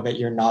know that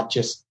you're not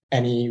just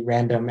any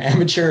random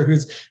amateur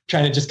who's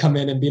trying to just come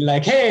in and be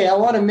like, hey, I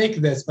want to make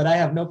this, but I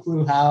have no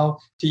clue how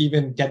to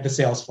even get the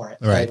sales for it.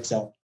 Right.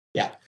 So,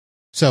 yeah.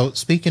 So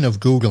speaking of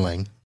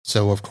Googling,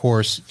 so of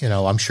course,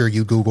 I'm sure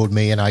you Googled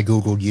me and I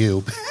Googled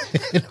you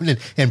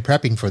in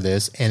prepping for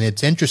this. And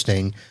it's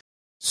interesting.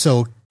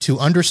 So to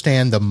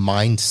understand the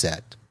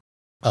mindset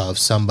of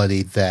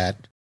somebody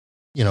that,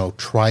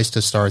 tries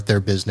to start their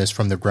business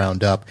from the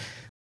ground up,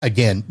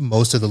 again,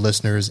 most of the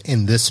listeners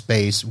in this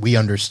space, we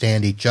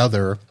understand each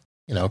other,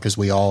 because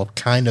we all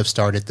kind of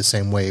started the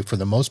same way for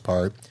the most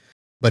part.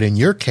 But in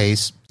your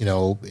case,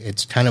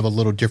 it's kind of a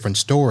little different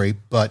story.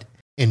 But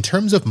in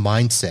terms of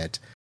mindset,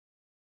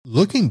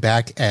 looking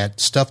back at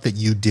stuff that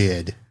you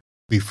did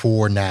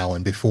before now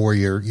and before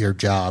your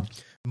job,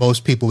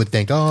 most people would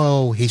think,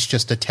 oh, he's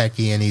just a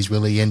techie and he's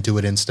really into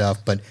it and stuff.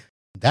 But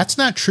that's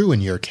not true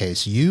in your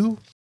case. You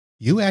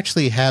you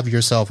actually have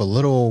yourself a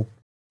little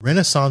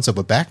renaissance of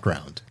a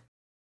background.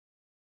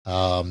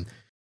 A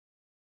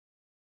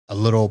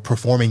little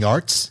performing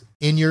arts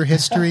in your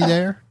history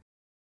there.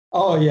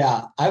 Oh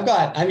yeah,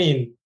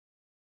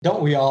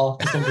 don't we all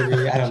to some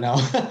degree? I don't know.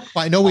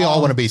 Well, I know we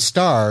all want to be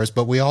stars,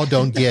 but we all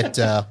don't get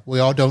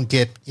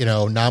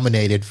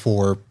nominated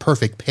for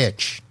perfect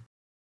pitch.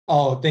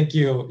 Oh, thank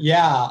you.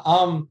 Yeah.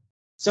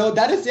 So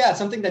that is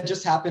something that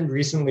just happened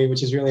recently,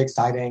 which is really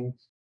exciting.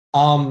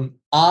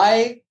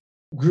 I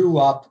grew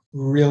up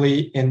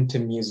really into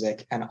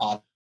music and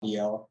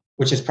audio,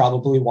 which is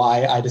probably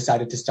why I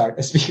decided to start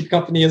a speaker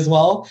company as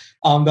well.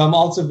 Though I'm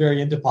also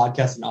very into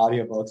podcasts and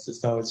audiobooks,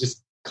 so it's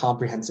just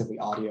comprehensively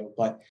audio.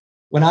 But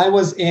when I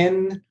was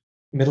in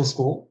middle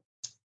school,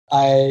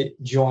 I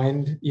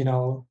joined,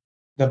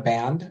 the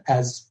band,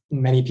 as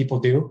many people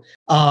do,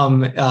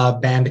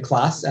 band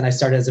class. And I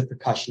started as a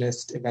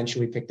percussionist,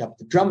 eventually picked up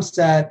the drum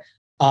set,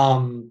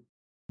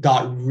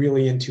 got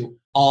really into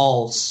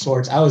all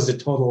sorts. I was a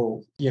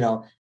total,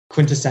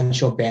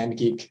 quintessential band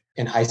geek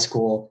in high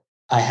school.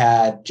 I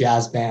had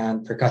jazz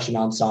band, percussion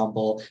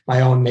ensemble,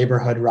 my own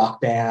neighborhood rock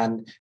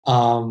band,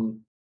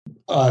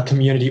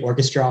 community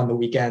orchestra on the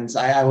weekends.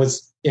 I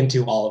was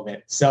into all of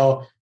it.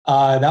 So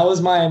that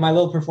was my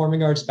little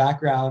performing arts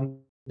background.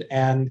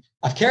 And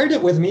I've carried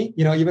it with me.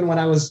 Even when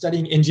I was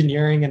studying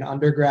engineering in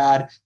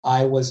undergrad,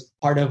 I was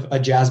part of a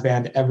jazz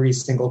band every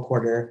single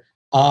quarter.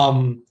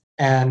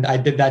 And I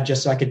did that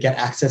just so I could get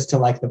access to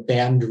like the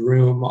band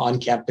room on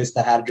campus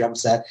that had a drum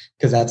set,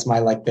 because that's my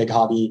like big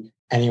hobby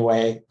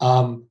anyway.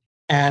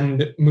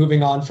 And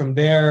moving on from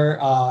there,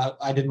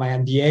 I did my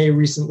MBA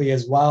recently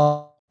as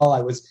well.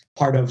 I was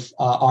part of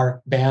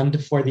our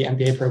band for the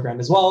MBA program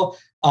as well.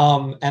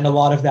 And a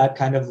lot of that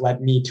kind of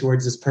led me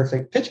towards this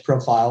perfect pitch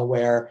profile,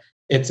 where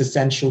it's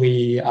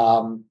essentially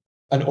an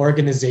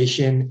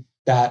organization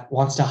that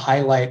wants to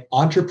highlight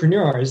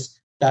entrepreneurs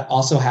that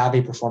also have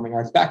a performing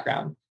arts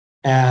background,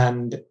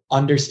 and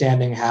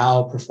understanding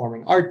how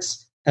performing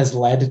arts has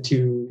led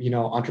to,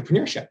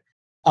 entrepreneurship.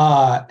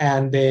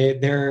 And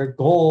their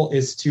goal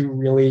is to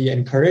really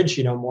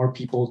encourage, more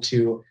people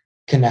to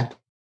connect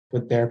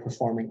with their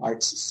performing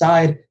arts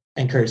side,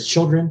 encourage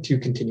children to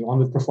continue on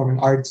with performing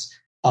arts,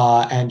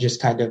 and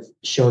just kind of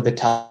show the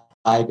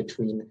tie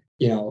between,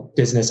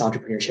 business,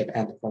 entrepreneurship,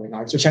 and performing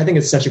arts, which I think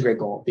is such a great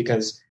goal,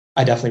 because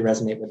I definitely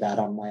resonate with that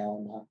on my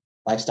own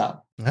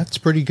lifestyle. That's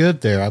pretty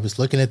good there. I was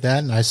looking at that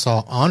and I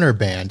saw honor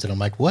bands and I'm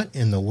like, what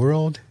in the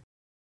world?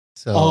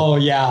 So, oh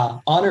yeah,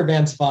 honor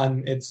band's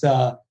fun. It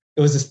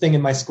was this thing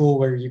in my school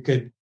where you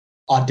could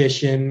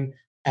audition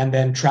and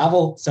then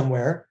travel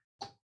somewhere.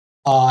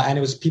 And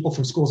it was people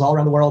from schools all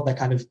around the world that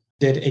kind of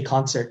did a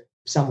concert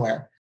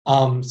somewhere.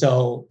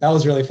 So that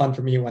was really fun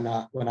for me when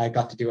I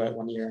got to do it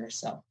 1 year or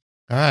so.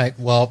 All right.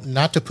 Well,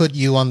 not to put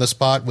you on the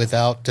spot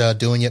without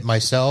doing it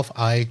myself,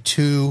 I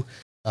too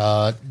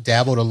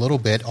dabbled a little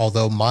bit,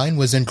 although mine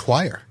was in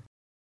choir.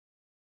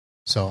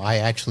 So I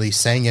actually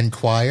sang in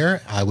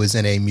choir. I was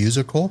in a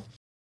musical,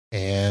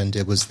 and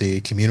it was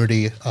the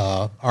community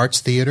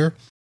arts theater,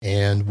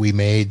 and we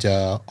made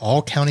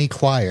all county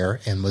choir,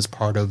 and was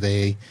part of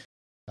it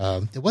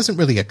wasn't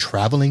really a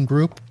traveling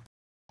group,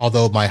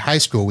 although my high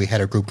school, we had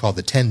a group called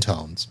the Ten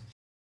Tones.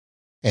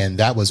 And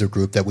that was a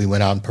group that we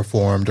went out and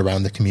performed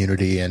around the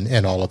community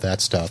and all of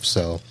that stuff.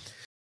 So,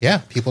 yeah,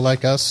 people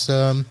like us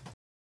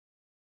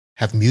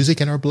have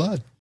music in our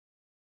blood.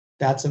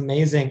 That's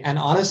amazing. And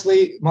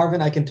honestly,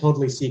 Marvin, I can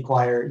totally see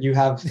choir.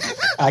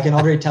 I can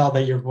already tell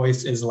that your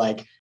voice is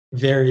like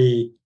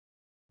very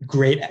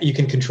great. You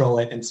can control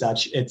it and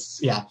such.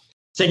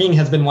 Singing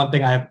has been one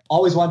thing I've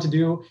always wanted to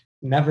do,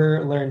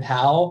 never learned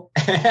how.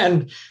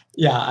 And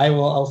yeah,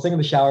 I'll sing in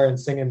the shower and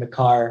sing in the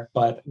car,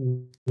 but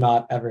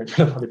not ever in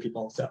front of other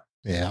people. So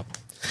yeah.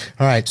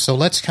 All right. So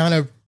let's kind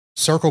of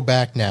circle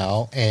back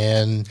now,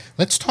 and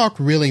let's talk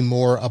really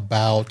more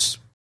about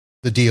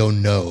the DO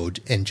node,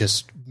 and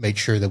just make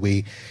sure that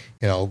we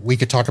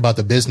could talk about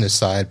the business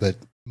side, but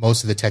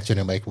most of the tech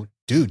are like,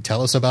 dude,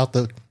 tell us about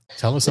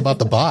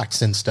the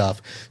box and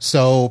stuff.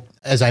 So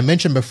as I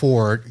mentioned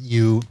before,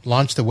 you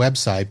launched the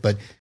website, but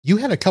you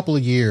had a couple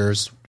of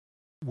years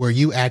where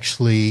you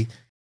actually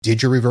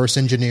did your reverse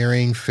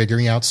engineering,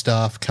 figuring out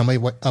stuff,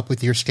 coming up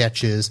with your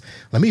sketches.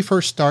 Let me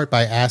first start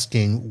by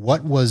asking,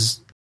 what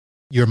was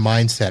your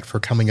mindset for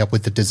coming up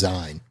with the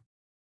design?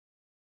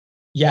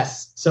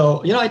 Yes.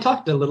 So, I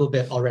talked a little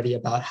bit already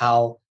about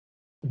how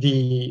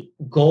the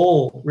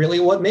goal, really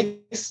what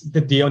makes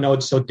the DO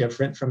node so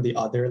different from the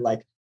other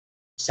like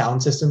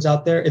sound systems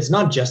out there. It's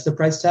not just the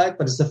price tag,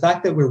 but it's the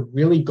fact that we're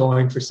really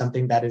going for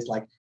something that is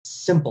like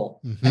simple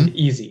and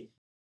easy.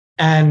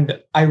 And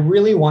I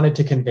really wanted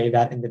to convey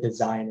that in the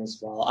design as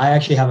well. I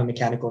actually have a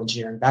mechanical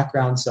engineering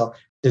background, so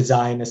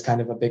design is kind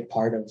of a big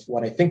part of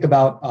what I think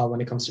about when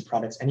it comes to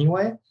products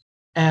anyway.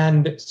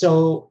 And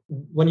so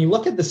when you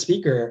look at the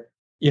speaker,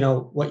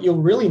 what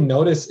you'll really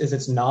notice is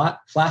it's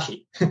not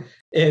flashy.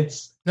 It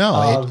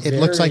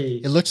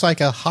looks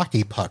like a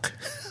hockey puck.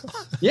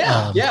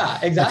 Yeah,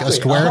 exactly.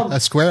 Like a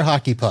square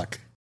hockey puck.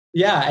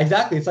 Yeah,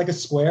 exactly. It's like a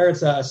square.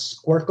 It's a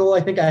squircle.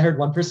 I think I heard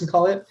one person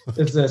call it.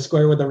 It's a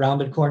square with the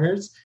rounded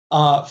corners.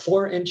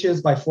 4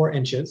 inches by 4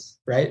 inches,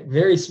 right?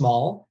 Very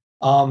small.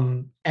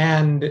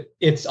 And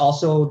it's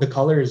also the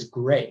color is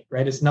gray,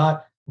 right? It's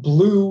not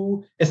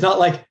blue. It's not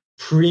like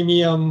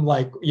premium,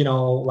 like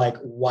like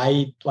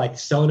white, like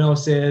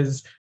Sonos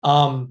is.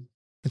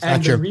 It's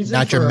And the reason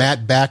not your for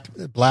matte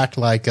black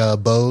like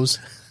Bose.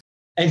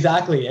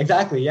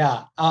 exactly,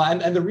 yeah.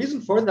 And the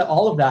reason for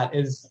all of that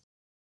is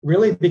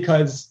really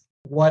because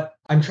what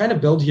I'm trying to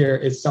build here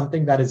is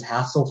something that is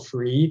hassle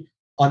free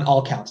on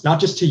all counts, not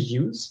just to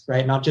use,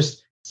 right? Not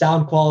just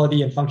sound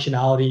quality and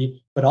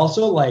functionality, but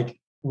also like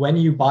when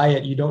you buy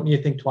it, you don't need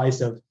to think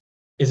twice of,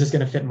 is this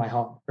going to fit in my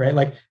home, right?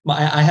 Like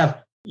I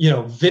have,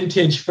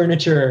 vintage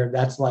furniture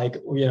that's like,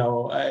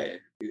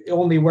 it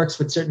only works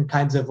with certain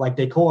kinds of like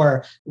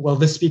decor. Will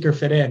this speaker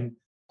fit in?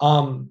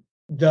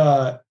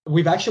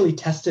 We've actually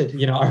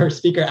tested, our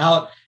speaker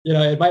out.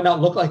 It might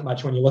not look like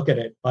much when you look at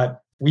it,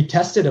 but we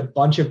tested a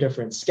bunch of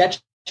different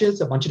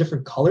sketches, a bunch of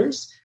different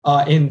colors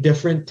in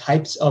different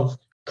types of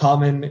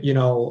common,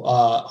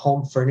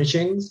 home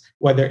furnishings,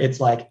 whether it's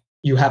like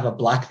you have a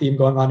black theme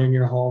going on in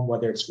your home,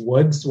 whether it's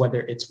woods,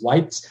 whether it's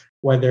whites,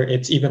 whether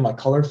it's even like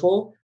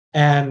colorful.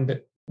 And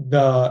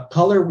the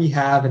color we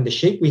have and the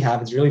shape we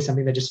have is really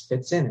something that just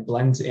fits in and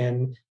blends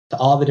in to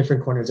all the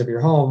different corners of your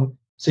home.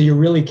 So you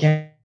really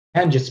can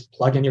just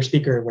plug in your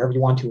speaker wherever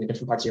you want to in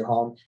different parts of your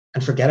home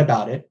and forget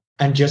about it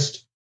and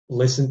just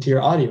listen to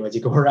your audio as you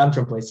go around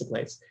from place to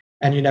place.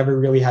 And you never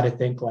really had to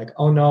think like,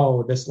 oh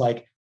no, this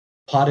like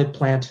potted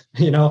plant,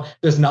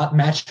 does not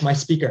match my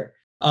speaker,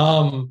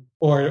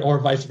 or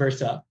vice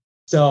versa.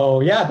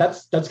 So yeah,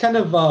 that's kind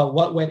of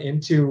what went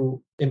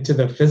into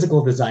the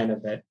physical design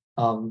of it,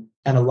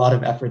 and a lot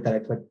of effort that I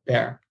put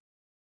there.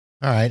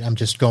 All right, I'm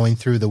just going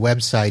through the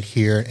website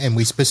here, and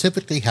we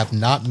specifically have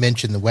not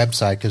mentioned the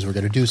website because we're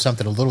going to do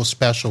something a little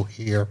special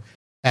here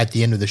at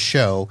the end of the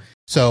show.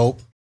 So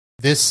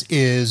this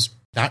is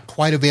not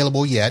quite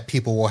available yet.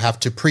 People will have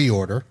to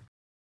pre-order,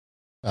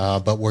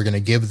 but we're going to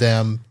give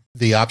them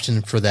the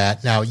option for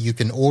that. Now, you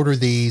can order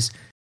these.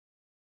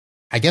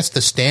 I guess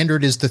the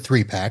standard is the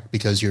 3-pack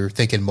because you're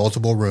thinking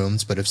multiple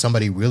rooms, but if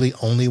somebody really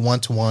only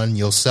wants one,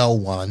 you'll sell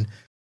one.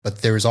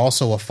 But there's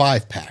also a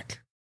 5-pack.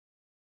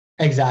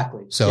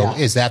 Exactly. So yeah.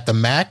 Is that the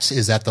max?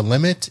 Is that the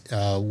limit?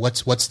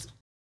 What's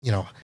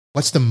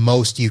the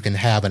most you can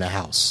have in a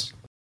house?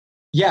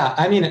 Yeah,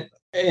 I mean,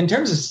 in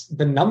terms of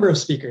the number of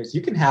speakers,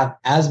 you can have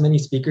as many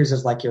speakers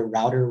as like your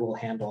router will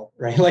handle,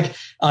 right? Like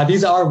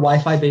these are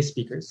Wi-Fi based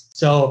speakers.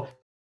 So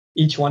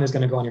each one is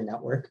going to go on your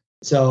network.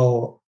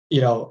 So,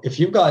 if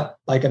you've got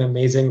like an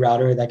amazing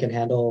router that can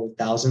handle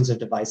thousands of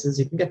devices,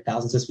 you can get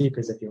thousands of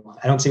speakers if you want.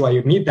 I don't see why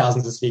you'd need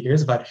thousands of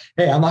speakers, but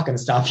hey, I'm not going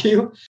to stop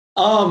you.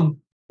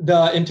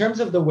 In terms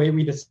of the way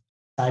we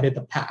decided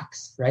the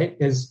packs, right,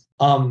 is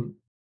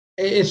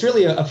it's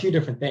really a few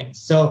different things.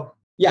 So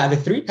yeah, the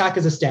 3-pack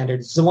is a standard.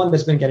 It's the one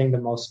that's been getting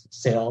the most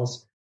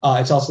sales.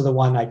 It's also the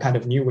one I kind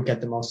of knew would get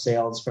the most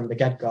sales from the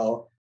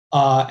get-go.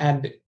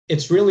 And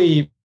it's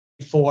really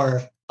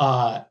for,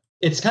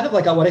 it's kind of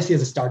like what I see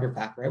as a starter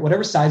pack, right?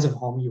 Whatever size of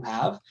home you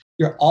have,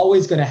 you're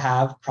always going to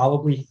have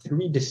probably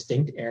 3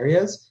 distinct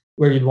areas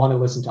where you'd want to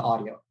listen to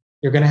audio.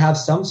 You're going to have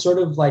some sort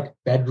of like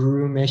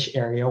bedroom-ish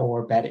area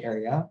or bed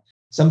area,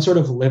 some sort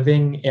of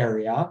living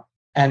area,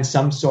 and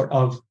some sort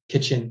of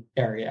kitchen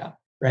area,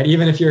 right?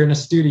 Even if you're in a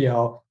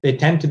studio, they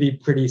tend to be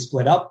pretty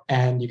split up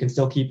and you can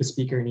still keep a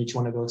speaker in each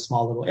one of those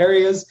small little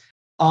areas.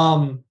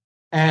 And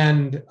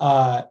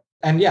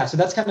yeah, so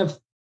that's kind of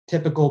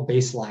typical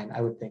baseline, I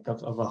would think,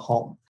 of a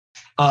home.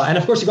 And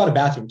of course, you got a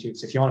bathroom too.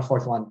 So if you want a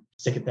 4th one,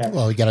 stick it there.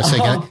 Well, you got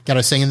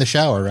to sing in the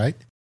shower, right?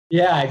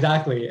 Yeah,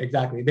 exactly.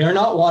 They're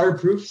not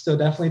waterproof, so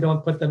definitely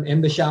don't put them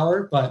in the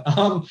shower. But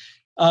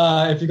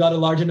if you got a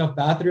large enough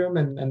bathroom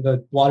and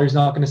the water's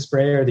not going to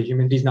spray or the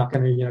humidity's not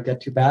going to get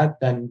too bad,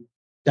 then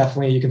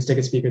definitely you can stick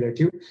a speaker there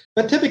too.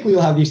 But typically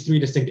you'll have these 3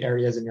 distinct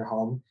areas in your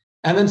home.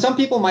 And then some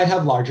people might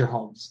have larger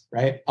homes,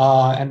 right?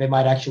 And they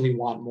might actually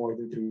want more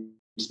than 3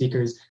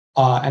 speakers.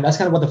 And that's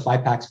kind of what the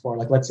 5-pack's for.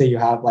 Like, let's say you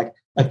have like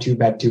a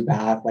 2-bed,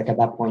 2-bath. Like at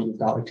that point, you've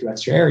got like 2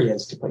 extra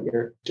areas to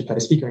put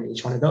a speaker in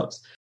each one of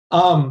those.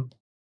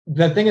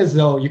 The thing is,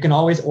 though, you can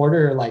always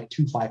order like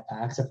 2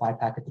 5-packs, a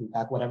 5-pack, a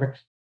 3-pack, whatever.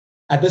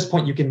 At this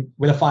point, you can,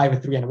 with a 5, a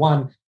 3, and a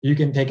 1, you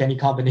can take any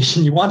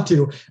combination you want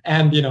to,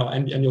 and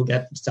and you'll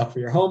get stuff for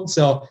your home.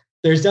 So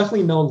there's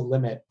definitely no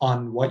limit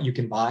on what you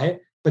can buy.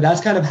 But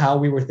that's kind of how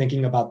we were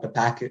thinking about the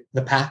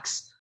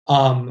packs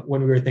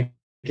when we were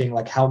thinking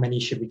like how many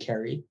should we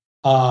carry.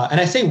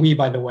 And I say we,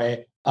 by the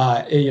way,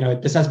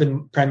 this has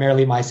been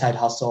primarily my side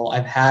hustle.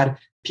 I've had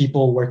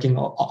people working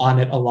on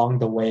it along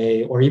the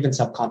way, or even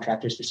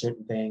subcontractors for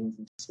certain things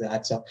and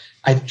that. So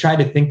I try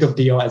to think of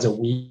Dio as a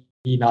we,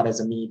 not as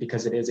a me,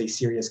 because it is a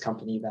serious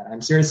company that I'm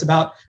serious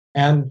about,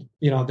 and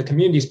the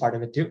community is part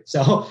of it too.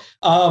 So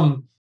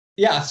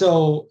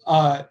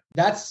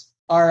that's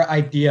our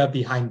idea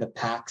behind the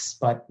packs,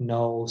 but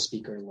no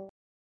speaker.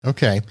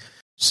 Okay,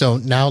 so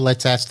now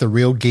let's ask the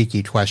real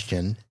geeky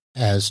question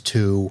as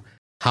to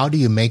how do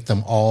you make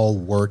them all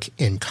work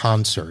in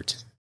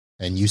concert?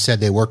 And you said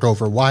they work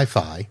over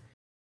Wi-Fi.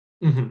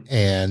 Mm-hmm.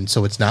 And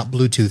so it's not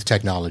Bluetooth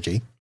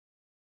technology.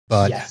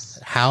 But Yes.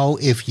 how,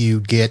 if you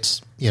get,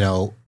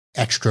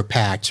 extra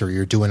packs or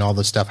you're doing all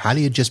this stuff, how do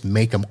you just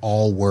make them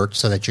all work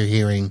so that you're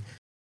hearing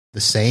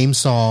the same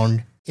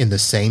song in the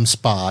same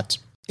spot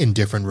in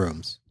different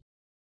rooms?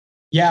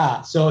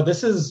 Yeah. So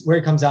this is where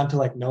it comes down to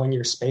like knowing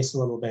your space a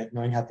little bit,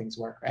 knowing how things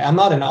work. Right? I'm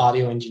not an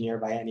audio engineer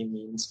by any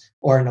means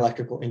or an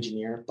electrical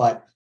engineer,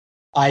 but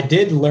I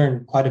did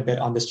learn quite a bit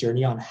on this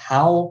journey on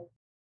how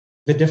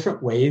the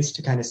different ways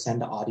to kind of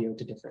send audio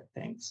to different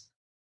things.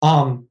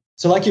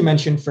 So like you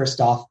mentioned, first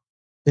off,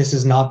 this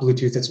is not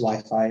Bluetooth, it's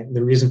Wi-Fi.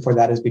 The reason for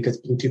that is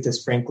because Bluetooth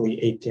is frankly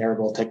a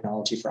terrible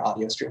technology for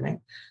audio streaming.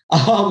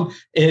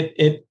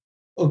 Bluetooth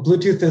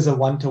is a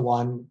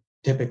one-to-one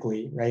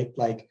typically, right?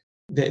 Like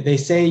they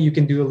say you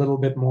can do a little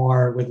bit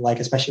more with like,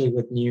 especially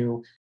with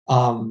new,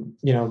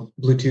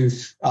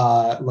 Bluetooth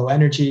low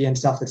energy and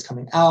stuff that's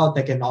coming out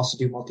that can also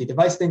do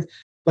multi-device things,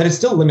 but it's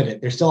still limited.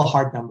 There's still a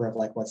hard number of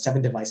like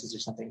 7 devices or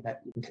something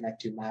that you can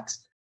connect to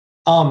max.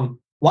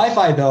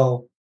 Wi-Fi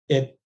though,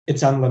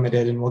 it's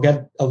unlimited, and we'll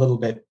get a little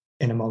bit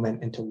in a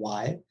moment into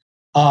why.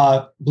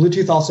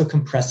 Bluetooth also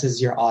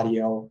compresses your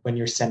audio when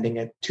you're sending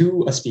it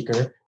to a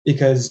speaker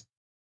because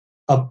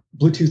a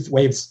Bluetooth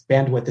wave's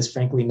bandwidth is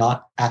frankly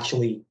not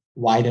actually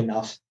wide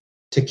enough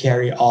to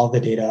carry all the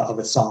data of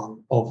a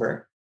song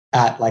over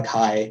at like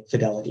high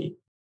fidelity.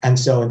 And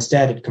so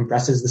instead it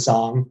compresses the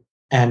song,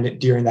 and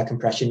during that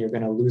compression, you're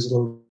going to lose a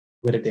little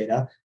bit of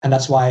data. And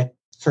that's why,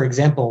 for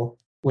example,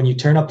 when you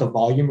turn up the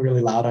volume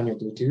really loud on your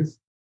Bluetooth,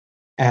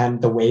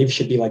 and the wave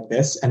should be like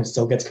this, and it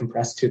still gets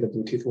compressed to the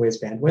Bluetooth wave's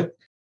bandwidth,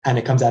 and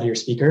it comes out of your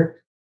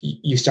speaker,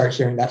 you start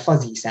hearing that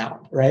fuzzy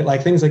sound, right?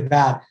 Like things like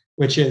that,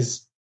 which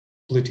is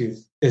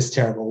Bluetooth is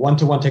terrible.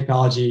 One-to-one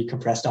technology,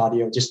 compressed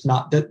audio, just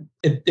not that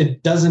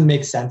it doesn't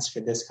make sense for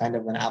this kind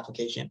of an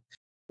application.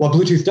 What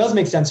Bluetooth does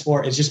make sense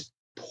for is just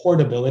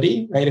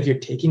portability, right? If you're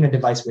taking a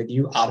device with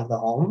you out of the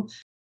home,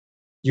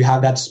 you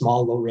have that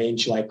small, low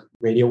range like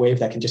radio wave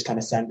that can just kind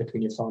of send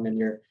between your phone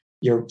and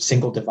your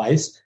single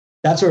device.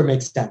 That's where it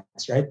makes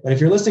sense, right? But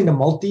if you're listening to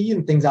multi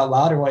and things out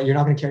loud or what, you're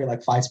not going to carry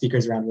like 5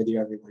 speakers around with you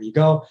everywhere you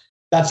go.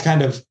 That's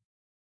kind of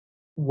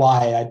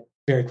why I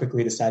very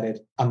quickly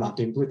decided I'm not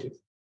doing Bluetooth.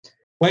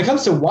 When it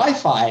comes to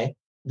Wi-Fi,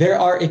 there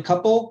are a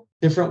couple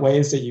different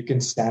ways that you can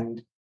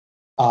send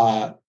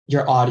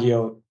your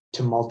audio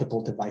to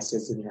multiple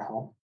devices in your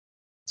home.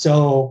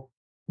 So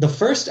the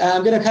first,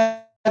 I'm going to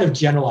kind of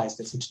generalize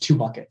this into 2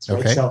 buckets, right?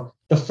 Okay. So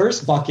the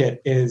first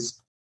bucket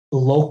is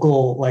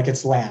local, like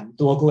it's LAN,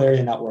 the local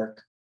area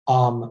network,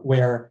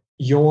 where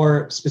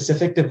your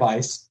specific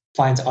device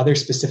finds other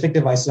specific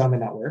devices on the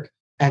network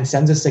and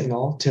sends a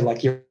signal to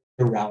like your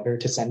router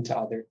to send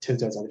to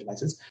those other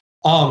devices,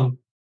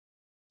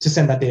 to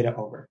send that data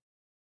over.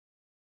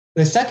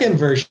 The second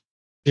version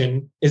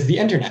is the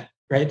internet,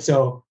 right?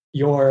 So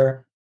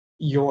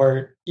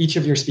each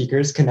of your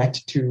speakers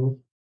connect to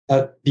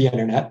the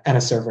internet and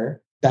a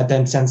server that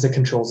then sends the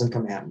controls and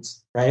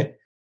commands, right?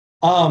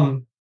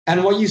 And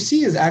what you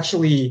see is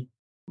actually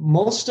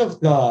most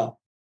of the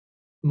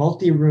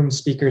multi-room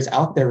speakers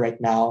out there right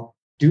now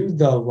do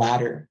the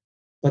latter,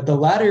 but the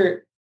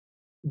latter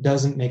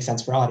doesn't make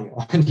sense for audio.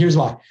 And here's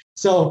why.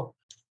 So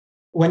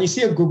when you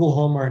see a Google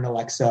Home or an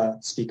Alexa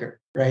speaker,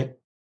 right?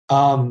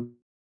 I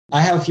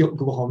have a few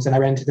Google Homes, and I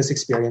ran into this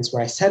experience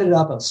where I set it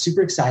up, I was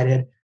super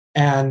excited,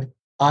 and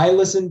I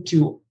listened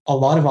to a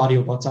lot of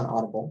audiobooks on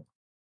Audible,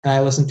 and I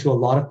listened to a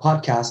lot of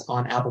podcasts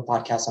on Apple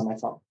Podcasts on my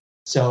phone.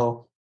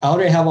 So I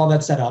already have all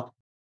that set up.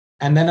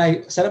 And then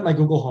I set up my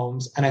Google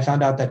Homes, and I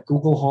found out that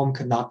Google Home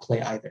could not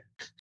play either.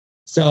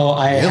 So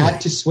I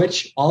had to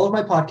switch all of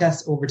my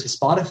podcasts over to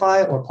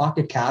Spotify or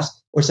Pocket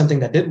Cast or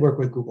something that did work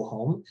with Google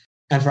Home.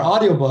 And for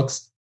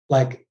audiobooks,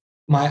 like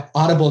my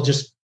Audible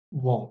just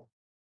won't.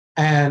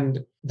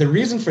 And the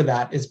reason for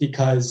that is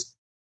because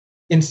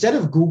instead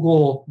of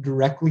Google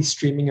directly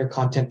streaming your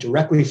content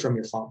directly from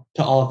your phone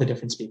to all of the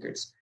different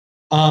speakers,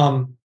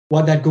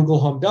 what that Google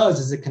Home does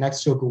is it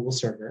connects to a Google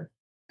server,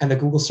 and the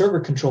Google server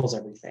controls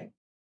everything.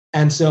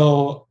 And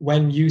so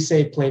when you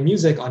say play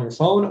music on your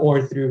phone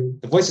or through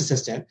the voice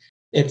assistant,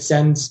 it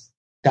sends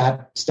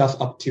that stuff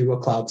up to a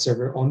cloud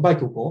server owned by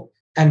Google.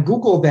 And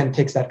Google then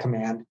takes that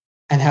command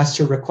and has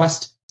to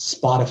request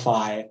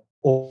Spotify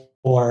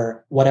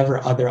or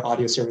whatever other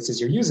audio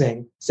services you're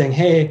using, saying,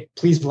 hey,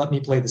 please let me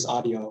play this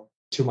audio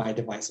to my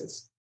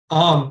devices.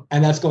 And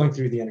that's going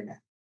through the internet.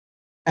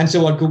 And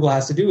so what Google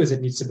has to do is it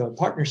needs to build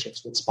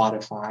partnerships with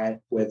Spotify,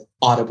 with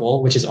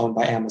Audible, which is owned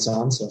by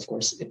Amazon. So of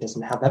course it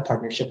doesn't have that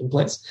partnership in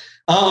place,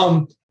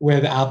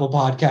 with Apple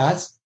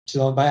Podcasts, which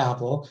is owned by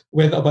Apple,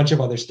 with a bunch of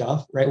other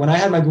stuff, right? When I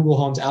had my Google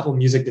Homes, Apple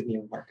Music didn't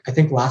even work. I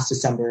think last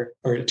December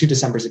or 2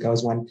 Decembers ago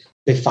is when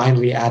they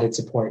finally added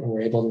support and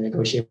were able to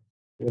negotiate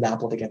with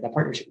Apple to get that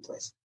partnership in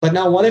place. But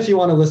now what if you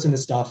want to listen to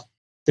stuff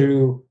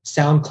through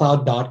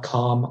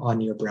soundcloud.com on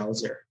your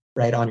browser,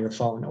 right? On your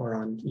phone or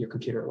on your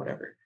computer or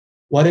whatever.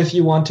 What if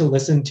you want to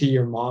listen to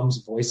your mom's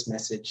voice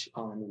message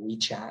on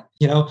WeChat,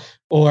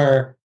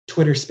 or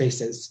Twitter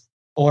Spaces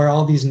or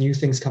all these new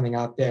things coming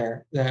out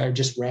there that are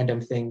just random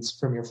things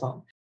from your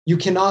phone. You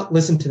cannot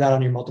listen to that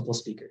on your multiple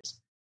speakers.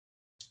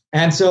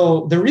 And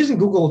so the reason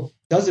Google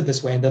does it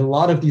this way, and that a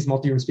lot of these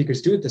multi-room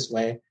speakers do it this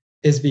way,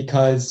 is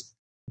because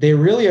they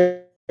really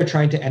are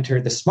trying to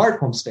enter the smart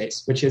home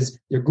space, which is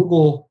your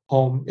Google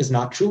Home is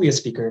not truly a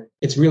speaker.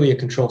 It's really a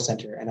control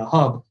center and a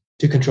hub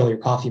to control your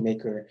coffee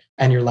maker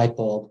and your light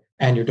bulb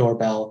and your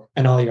doorbell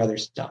and all your other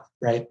stuff,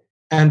 right?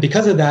 And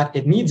because of that,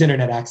 it needs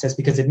internet access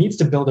because it needs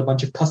to build a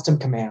bunch of custom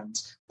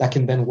commands that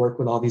can then work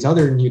with all these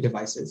other new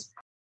devices.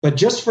 But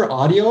just for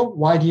audio,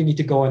 why do you need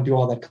to go and do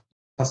all that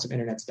custom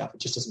internet stuff? It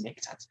just doesn't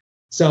make sense.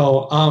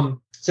 So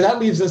that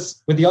leaves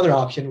us with the other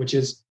option, which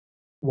is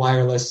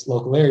wireless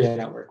local area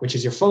network, which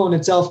is your phone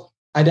itself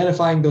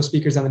identifying those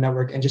speakers on the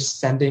network and just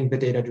sending the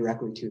data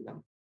directly to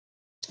them.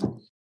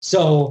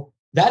 So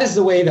that is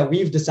the way that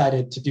we've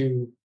decided to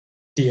do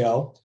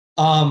DO.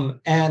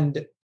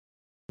 And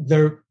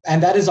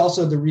that is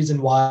also the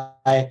reason why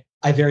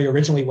I very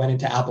originally went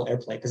into Apple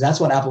AirPlay, because that's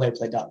what Apple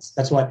AirPlay does.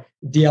 That's what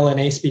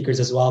DLNA speakers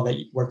as well that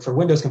work for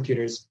Windows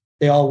computers,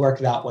 they all work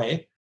that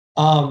way.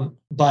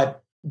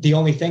 But the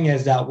only thing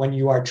is that when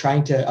you are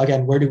trying to,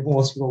 again, where do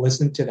most people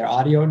listen to their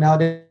audio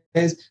nowadays?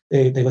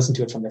 They listen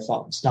to it from their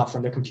phones, not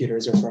from their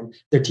computers or from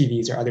their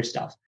TVs or other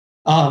stuff.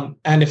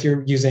 And if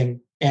you're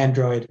using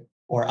Android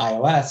or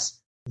iOS,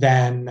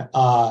 then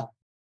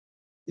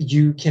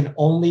you can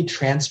only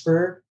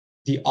transfer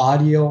the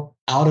audio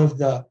out of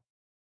the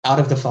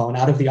phone,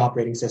 out of the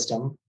operating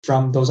system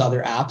from those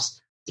other apps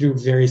through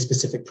very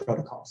specific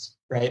protocols,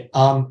 right?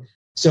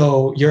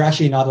 So you're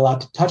actually not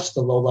allowed to touch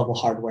the low-level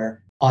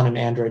hardware on an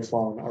Android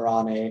phone or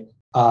on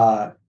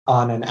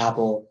an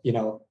Apple,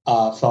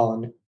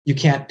 phone. You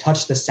can't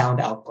touch the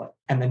sound output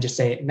and then just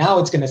say, now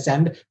it's going to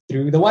send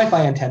through the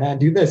Wi-Fi antenna and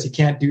do this. You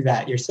can't do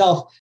that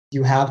yourself.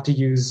 You have to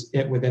use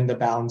it within the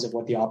bounds of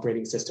what the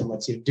operating system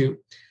lets you do.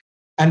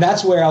 And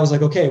that's where I was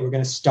like, okay, we're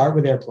going to start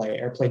with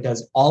AirPlay. AirPlay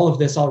does all of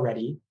this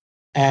already.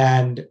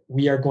 And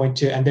we are going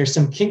to, and there's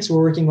some kinks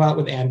we're working out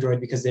with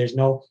Android because there's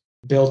no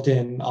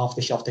built-in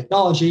off-the-shelf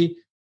technology.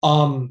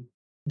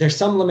 There's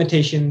some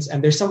limitations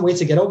and there's some ways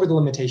to get over the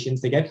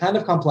limitations. They get kind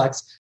of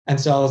complex.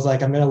 And so I was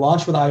like, I'm going to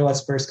launch with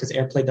iOS first because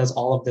AirPlay does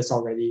all of this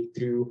already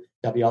through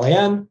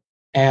WLAN.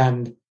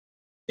 And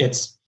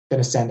it's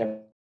going to send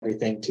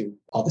everything to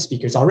all the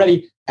speakers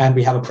already. And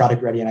we have a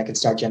product ready and I can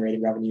start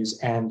generating revenues.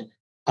 And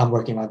I'm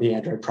working on the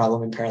Android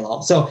problem in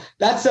parallel. So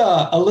that's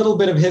a little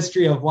bit of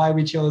history of why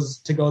we chose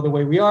to go the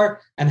way we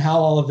are and how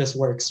all of this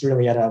works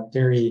really at a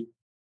very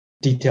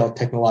detailed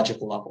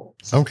technological level.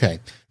 Okay.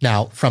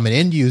 Now, from an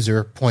end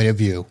user point of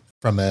view,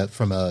 from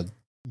a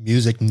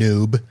music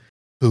noob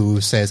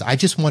who says, I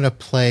just want to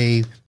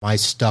play my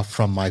stuff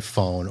from my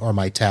phone or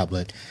my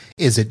tablet,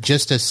 is it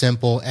just as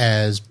simple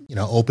as,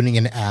 opening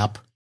an app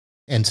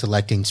and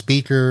selecting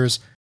speakers?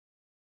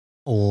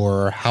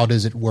 Or how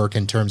does it work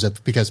in terms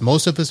of, because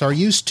most of us are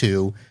used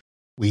to,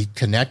 we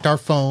connect our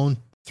phone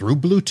through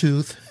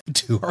Bluetooth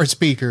to our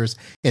speakers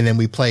and then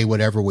we play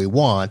whatever we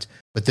want.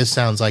 But this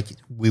sounds like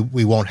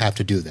we won't have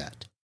to do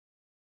that.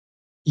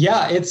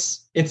 Yeah,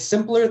 it's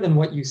simpler than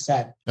what you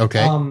said.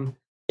 Okay. In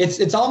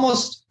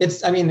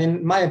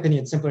my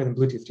opinion, it's simpler than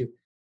Bluetooth too.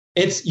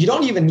 You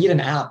don't even need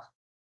an app.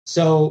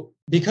 So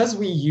because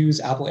we use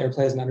Apple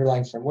AirPlay as an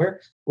underlying firmware,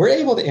 we're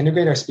able to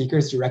integrate our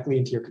speakers directly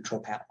into your control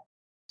panel.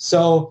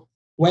 So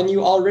when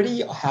you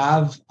already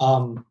have,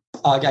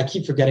 I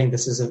keep forgetting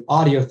this is an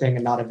audio thing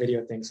and not a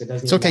video thing, so it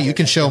doesn't. It's okay. You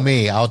can show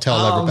me. I'll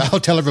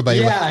tell everybody.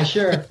 Yeah,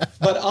 sure.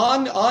 But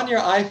on your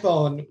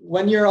iPhone,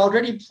 when you're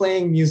already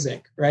playing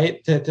music,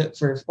 right,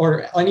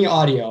 or any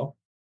audio,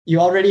 you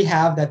already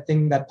have that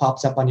thing that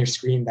pops up on your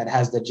screen that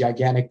has the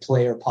gigantic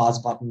play or pause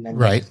button and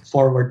the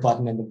forward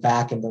button in the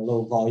back and the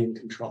low volume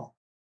control.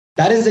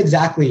 That is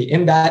exactly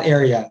in that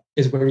area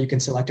is where you can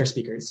select our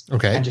speakers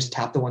and just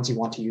tap the ones you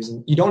want to use.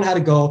 And you don't have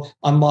to go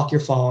unlock your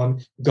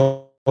phone,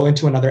 go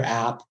into another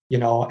app,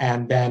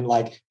 and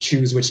then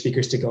choose which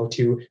speakers to go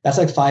to. That's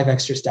 5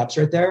 extra steps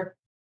right there.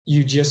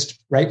 You just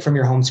right from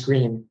your home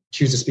screen,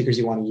 choose the speakers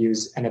you want to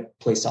use and it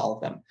plays to all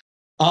of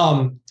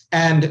them.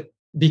 And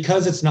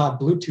because it's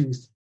not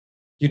Bluetooth,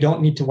 you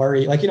don't need to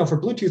worry.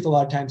 For Bluetooth, a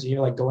lot of times,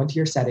 go into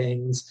your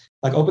settings,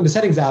 open the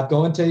settings app,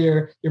 go into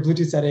your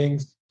Bluetooth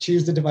settings,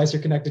 choose the device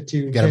you're connected to.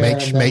 You got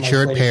to make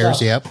sure it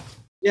pairs. Yep.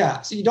 Yeah.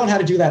 So you don't have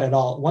to do that at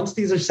all. Once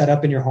these are set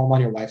up in your home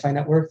on your Wi-Fi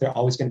network, they're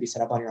always going to be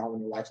set up on your home on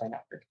your Wi-Fi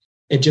network.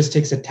 It just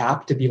takes a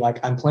tap to be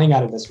like, I'm playing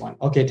out of this one.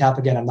 Okay, tap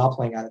again. I'm not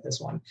playing out of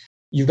this one.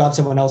 You've got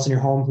someone else in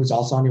your home who's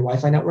also on your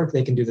Wi-Fi network.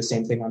 They can do the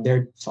same thing on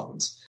their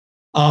phones.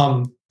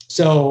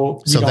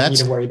 So you don't need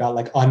to worry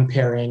about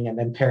unpairing and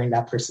then pairing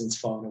that person's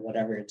phone or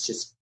whatever.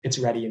 It's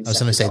ready. And I was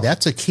going to say,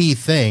 that's a key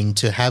thing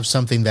to have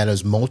something that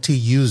is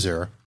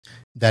multi-user,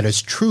 that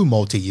is true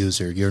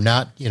multi-user. You're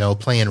not,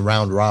 playing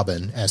round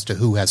robin as to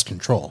who has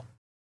control.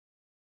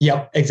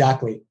 Yep,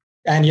 exactly.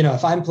 And,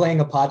 if I'm playing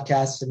a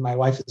podcast and my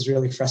wife is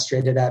really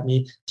frustrated at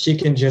me, she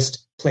can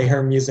just play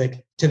her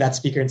music to that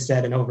speaker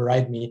instead and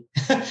override me.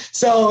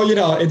 So,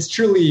 it's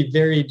truly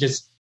very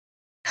just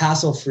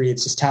hassle-free.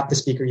 It's just tap the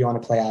speaker you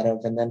want to play out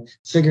of, and then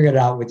figure it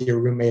out with your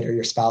roommate or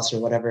your spouse or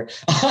whatever,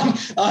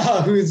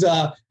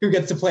 who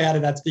gets to play out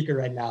of that speaker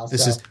right now.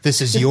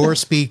 This is your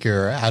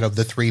speaker out of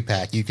the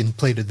 3-pack. You can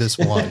play to this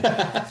one.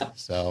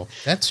 So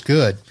that's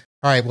good.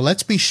 All right. Well,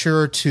 let's be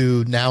sure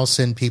to now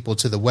send people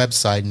to the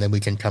website, and then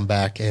we can come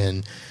back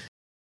and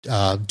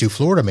do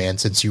Florida Man,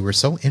 since you were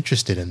so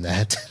interested in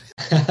that.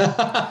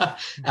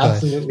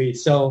 Absolutely.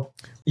 So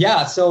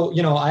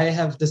I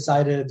have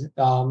decided,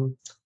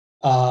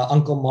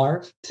 Uncle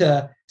Marv,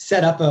 to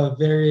set up a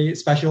very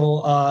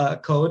special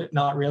code.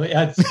 Not really.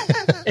 It's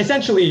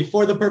essentially,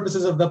 for the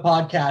purposes of the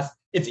podcast,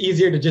 it's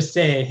easier to just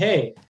say,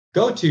 hey,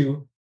 go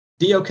to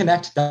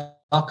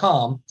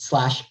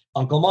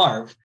dioconnect.com/Uncle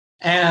Marv.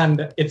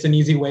 And it's an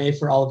easy way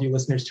for all of you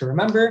listeners to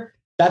remember.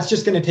 That's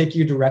just going to take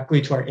you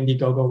directly to our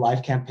Indiegogo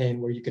live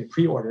campaign, where you can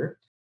pre-order.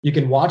 You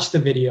can watch the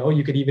video.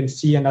 You could even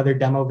see another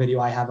demo video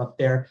I have up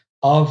there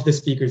of the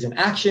speakers in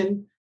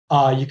action.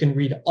 You can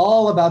read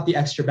all about the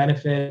extra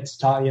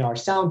benefits, our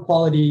sound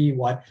quality,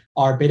 what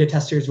our beta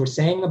testers were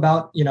saying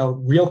about,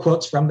 real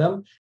quotes from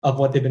them of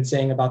what they've been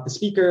saying about the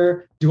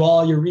speaker. Do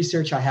all your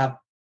research. I have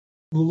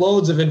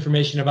loads of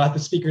information about the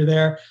speaker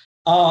there.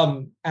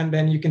 And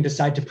then you can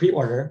decide to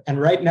pre-order. And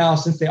right now,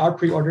 since they are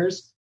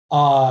pre-orders,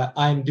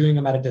 I'm doing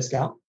them at a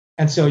discount.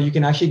 And so you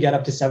can actually get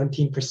up to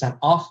 17%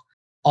 off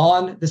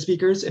on the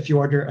speakers if you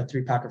order a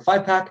 3-pack or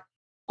 5-pack.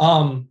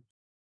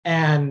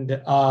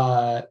 And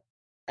I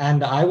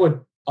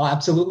would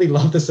absolutely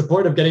love the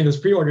support of getting those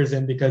pre-orders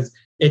in, because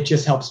it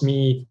just helps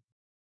me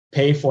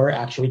pay for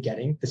actually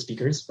getting the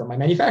speakers from my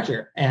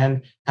manufacturer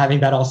and having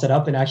that all set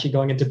up and actually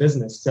going into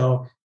business.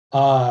 So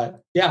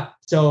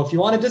so if you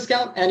want a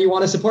discount and you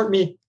want to support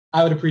me,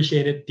 I would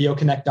appreciate it.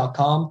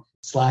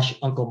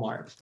 dioconnect.com/Uncle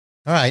Marv.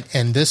 All right.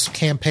 And this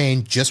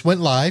campaign just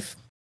went live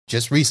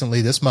just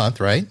recently this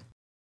month, right?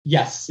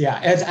 Yes. Yeah.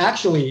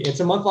 It's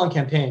a month-long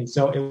campaign.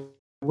 So it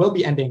will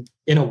be ending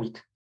in a week.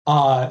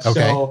 Okay.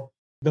 So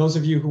those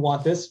of you who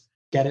want this,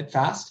 get it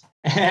fast.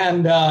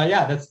 And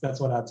that's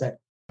what I'd say.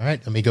 All right,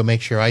 let me go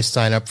make sure I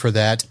sign up for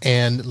that.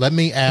 And let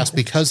me ask,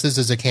 because this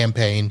is a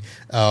campaign,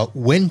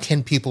 when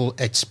can people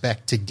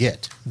expect to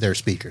get their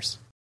speakers?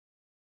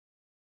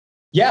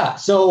 Yeah,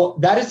 so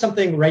that is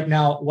something right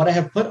now. What I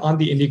have put on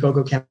the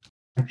Indiegogo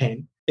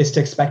campaign is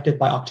to expect it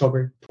by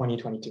October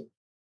 2022.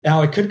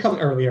 Now, it could come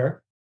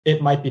earlier.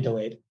 It might be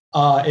delayed.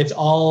 It's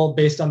all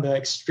based on the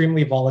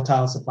extremely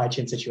volatile supply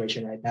chain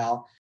situation right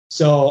now.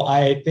 So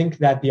I think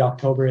that the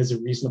October is a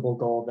reasonable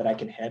goal that I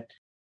can hit.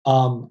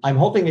 I'm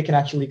hoping it can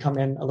actually come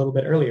in a little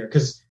bit earlier,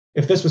 because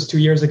if this was 2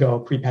 years ago,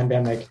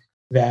 pre-pandemic,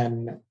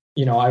 then,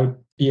 I would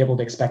be able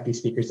to expect these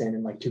speakers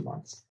in like 2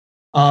 months.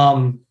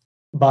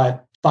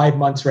 But 5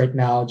 months right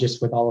now, just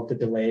with all of the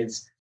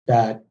delays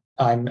that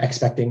I'm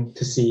expecting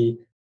to see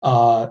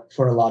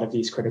for a lot of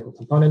these critical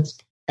components.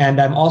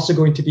 And I'm also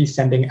going to be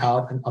sending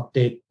out an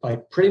update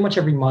like pretty much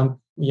every month,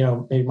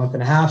 maybe month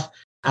and a half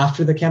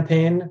after the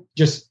campaign,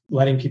 just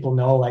letting people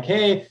know, like,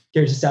 hey,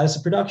 here's the status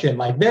of production.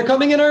 Like, they're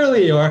coming in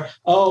early, or,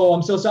 oh,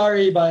 I'm so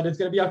sorry, but it's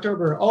going to be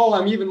October. Oh,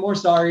 I'm even more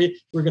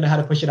sorry. We're going to have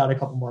to push it out a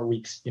couple more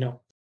weeks,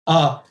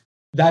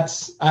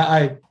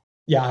 I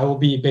will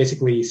be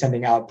basically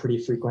sending out pretty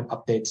frequent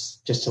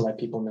updates just to let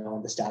people know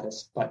on the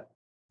status. But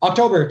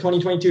October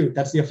 2022,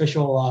 that's the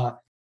official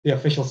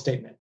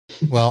statement.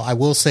 Well, I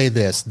will say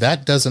this.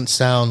 That doesn't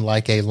sound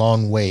like a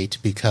long wait,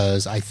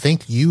 because I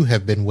think you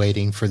have been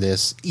waiting for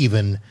this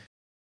even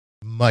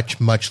much,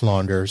 much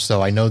longer.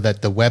 So I know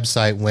that the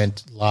website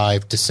went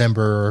live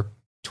December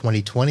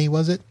 2020,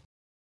 was it?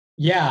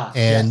 Yeah.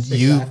 And yes,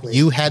 exactly.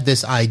 you had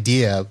this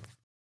idea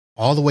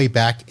all the way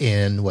back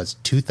in,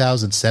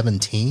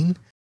 2017?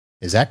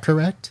 Is that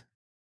correct?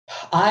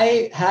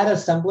 I had a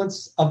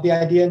semblance of the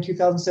idea in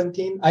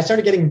 2017. I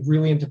started getting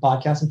really into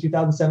podcasts in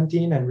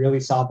 2017 and really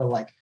saw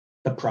the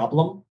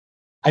problem.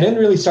 I didn't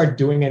really start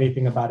doing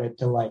anything about it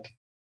till like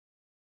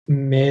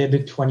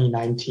mid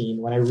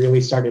 2019, when I really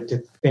started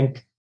to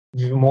think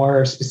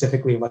more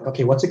specifically like,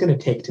 okay, what's it going to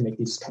take to make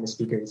these kind of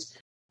speakers?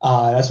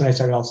 That's when I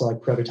started also like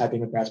prototyping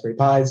with Raspberry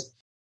Pis.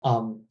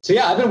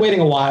 I've been waiting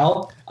a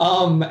while.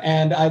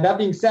 And that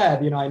being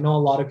said, I know a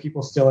lot of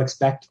people still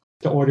expect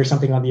to order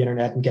something on the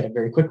internet and get it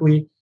very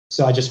quickly.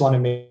 So I just want to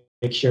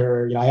make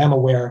sure, I am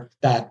aware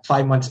that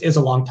 5 months is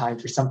a long time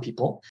for some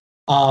people.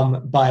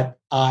 But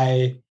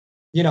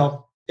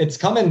it's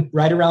coming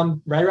right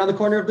around the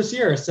corner of this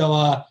year.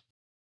 So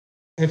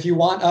if you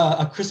want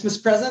a Christmas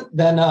present,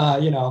 then,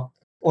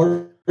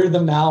 order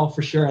them now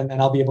for sure. And then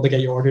I'll be able to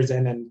get your orders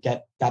in and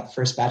get that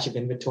first batch of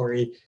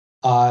inventory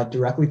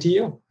directly to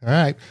you. All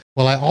right.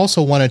 Well, I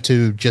also wanted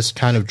to just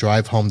kind of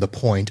drive home the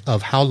point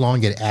of how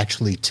long it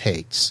actually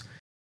takes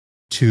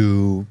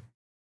to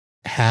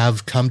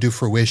have come to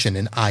fruition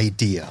an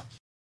idea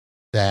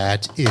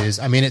that is,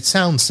 it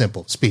sounds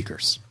simple,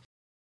 speakers,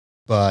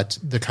 but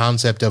the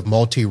concept of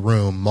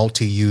multi-room,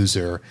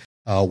 multi-user,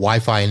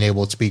 Wi-Fi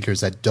enabled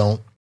speakers that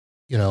don't,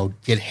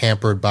 get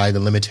hampered by the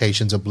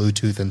limitations of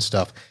Bluetooth and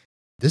stuff.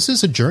 This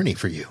is a journey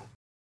for you.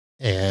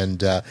 And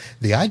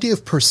the idea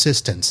of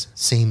persistence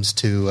seems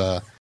to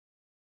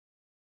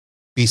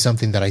be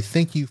something that I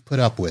think you've put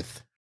up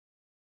with.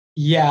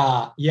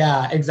 Yeah,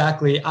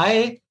 exactly.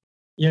 I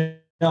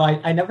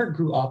never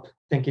grew up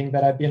thinking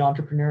that I'd be an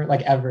entrepreneur,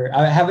 like ever.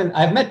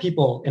 I've met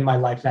people in my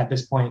life at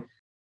this point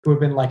who have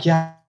been like,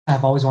 yeah,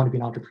 I've always wanted to be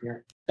an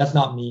entrepreneur. That's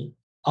not me.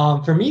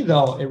 For me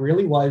though, it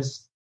really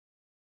was,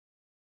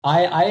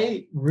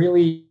 I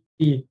really,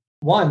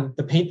 one,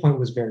 the pain point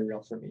was very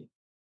real for me.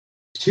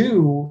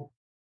 Two,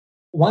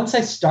 once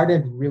I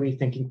started really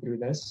thinking through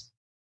this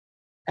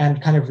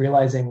and kind of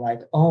realizing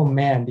like, oh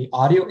man, the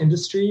audio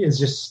industry is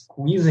just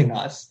squeezing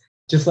us,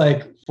 just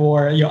like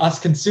for us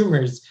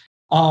consumers,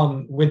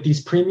 with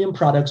these premium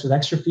products with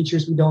extra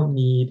features we don't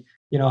need.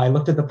 I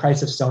looked at the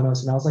price of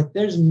Sonos and I was like,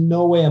 there's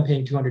no way I'm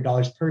paying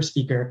 $200 per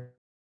speaker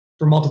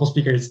for multiple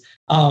speakers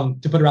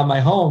to put around my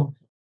home.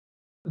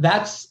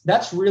 That's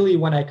really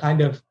when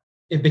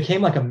it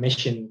became like a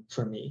mission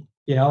for me.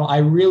 I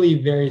really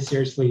very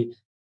seriously,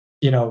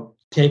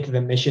 take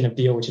the mission of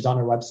Dio, which is on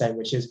our website,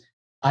 which is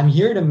I'm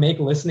here to make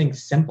listening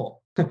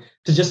simple, to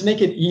just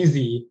make it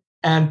easy.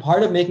 And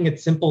part of making it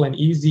simple and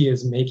easy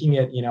is making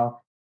it,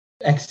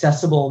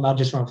 accessible, not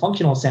just from a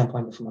functional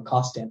standpoint, but from a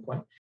cost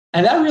standpoint.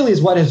 And that really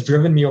is what has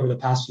driven me over the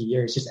past few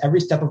years, just every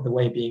step of the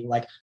way being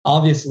like,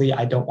 obviously,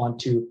 I don't want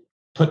to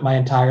put my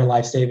entire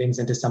life savings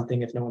into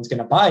something if no one's going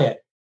to buy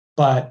it.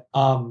 But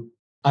I'm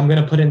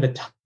going to put in the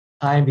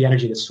time, the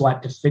energy, the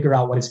sweat to figure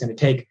out what it's going to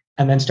take,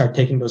 and then start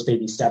taking those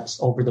baby steps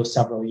over those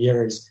several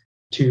years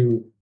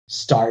to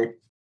start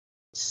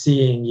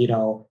seeing,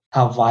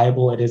 how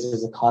viable it is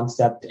as a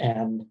concept,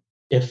 and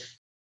if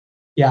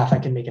I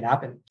can make it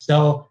happen.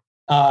 So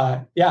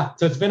so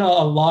it's been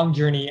a long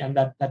journey, and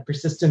that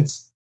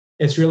persistence,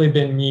 it's really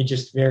been me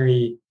just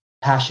very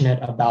passionate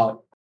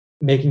about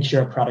making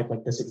sure a product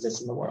like this exists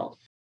in the world.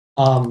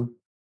 So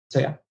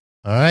yeah.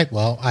 All right.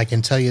 Well, I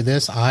can tell you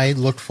this. I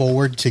look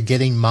forward to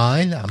getting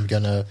mine. I'm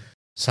going to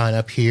sign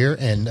up here.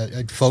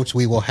 And folks,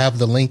 we will have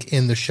the link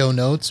in the show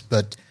notes,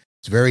 but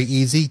it's very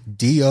easy.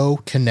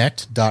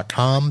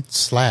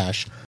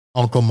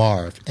 doconnect.com/Uncle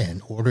Marv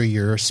and order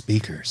your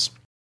speakers.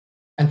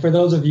 And for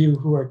those of you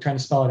who are trying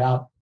to spell it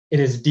out, it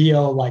is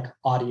Dio like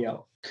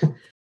audio.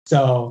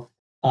 So,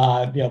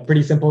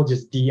 pretty simple,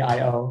 just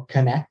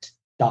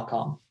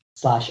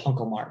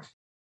dioconnect.com/Uncle Marv.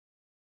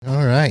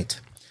 All right.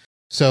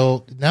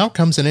 So now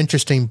comes an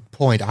interesting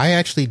point. I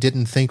actually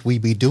didn't think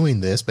we'd be doing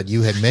this, but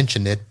you had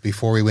mentioned it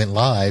before we went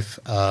live,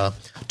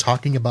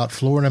 talking about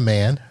Florida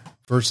Man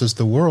versus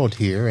the world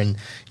here. And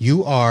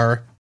you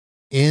are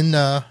in,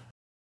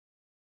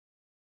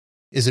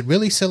 is it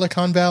really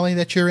Silicon Valley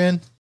that you're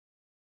in?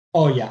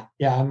 Oh, yeah.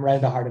 Yeah, I'm right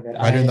at the heart of it.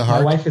 Right in the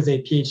heart? My wife is a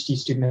PhD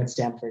student at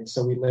Stanford,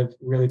 so we live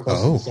really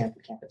close to the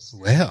Stanford campus.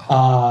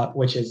 Well.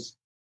 Which is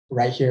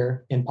right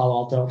here in Palo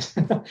Alto.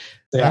 So,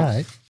 yeah. All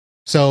right.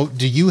 So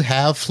do you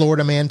have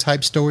Florida Man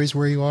type stories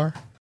where you are?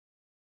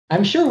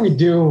 I'm sure we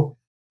do.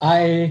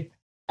 I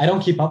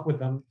don't keep up with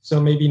them, so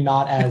maybe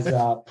not as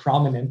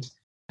prominent.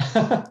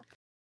 But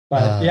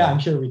I'm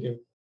sure we do.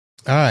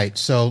 All right.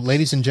 So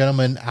ladies and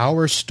gentlemen,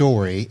 our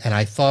story, and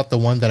I thought the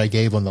one that I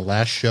gave on the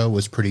last show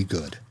was pretty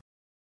good.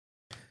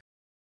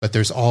 But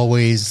there's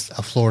always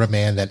a Florida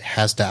man that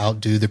has to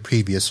outdo the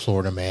previous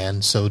Florida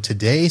man. So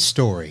today's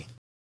story,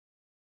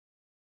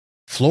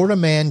 Florida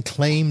man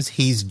claims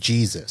he's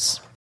Jesus,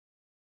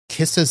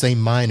 kisses a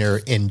minor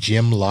in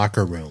gym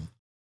locker room.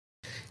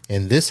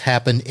 And this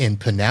happened in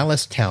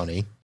Pinellas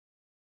County,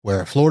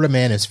 where a Florida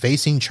man is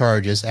facing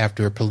charges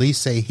after police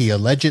say he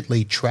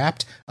allegedly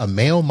trapped a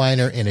male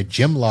minor in a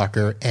gym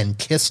locker and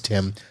kissed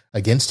him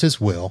against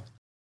his will.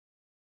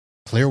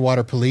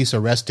 Clearwater police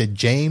arrested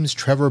James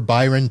Trevor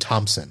Byron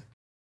Thompson.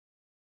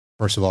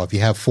 First of all, if you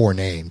have 4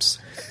 names,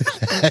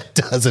 that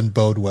doesn't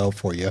bode well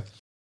for you.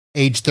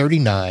 Age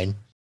 39.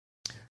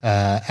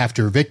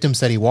 After a victim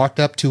said he walked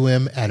up to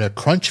him at a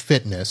Crunch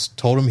Fitness,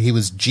 told him he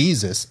was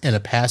Jesus in a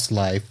past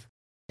life,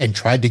 and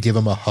tried to give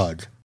him a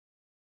hug.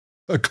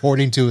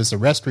 According to his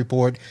arrest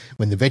report,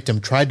 when the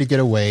victim tried to get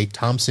away,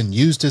 Thompson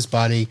used his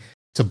body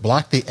to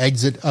block the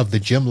exit of the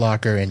gym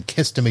locker and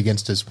kissed him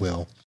against his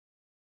will.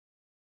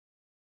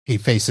 He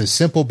faces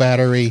simple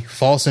battery,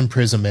 false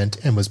imprisonment,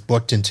 and was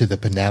booked into the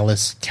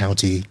Pinellas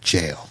County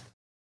Jail.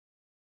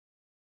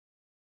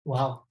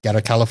 Wow. Got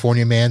a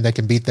California man that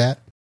can beat that?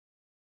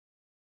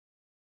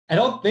 I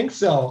don't think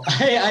so.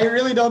 I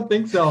really don't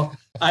think so.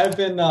 I've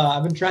been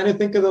trying to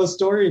think of those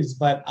stories,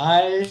 but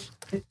I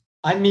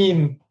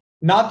mean,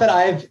 not that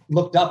I've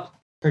looked up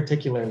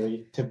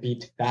particularly to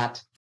beat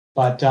that,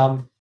 but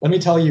let me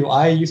tell you,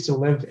 I used to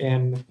live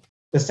in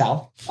the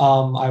South.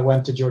 I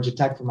went to Georgia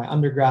Tech for my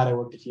undergrad. I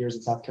worked a few years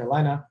in South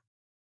Carolina,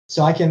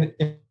 so I can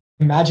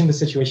imagine the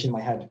situation in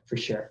my head for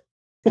sure.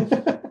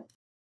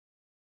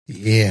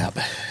 Yeah,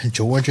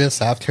 Georgia,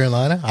 South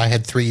Carolina. I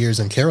had 3 years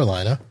in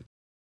Carolina,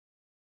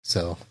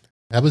 so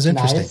that was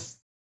interesting.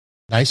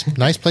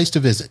 Nice place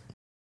to visit.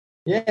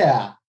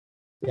 Yeah,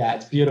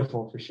 it's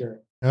beautiful for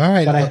sure. All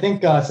right, but I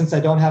think since I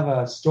don't have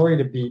a story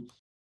to beat,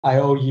 I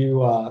owe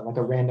you like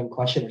a random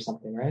question or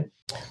something, right?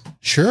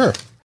 Sure.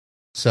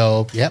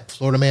 So, yep,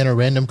 Florida Man, a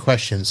random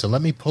question. So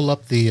let me pull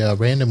up the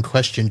random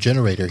question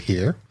generator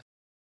here.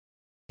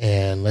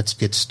 and let's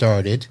get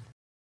started.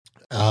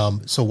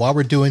 So while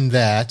we're doing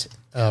that,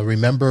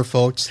 remember,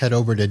 folks, head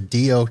over to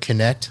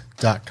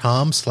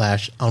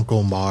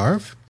doconnect.com/Uncle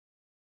Marv,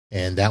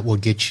 and that will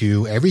get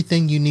you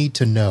everything you need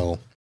to know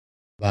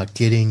about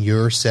getting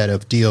your set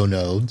of DO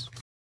nodes.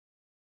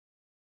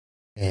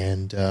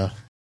 And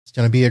it's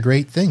going to be a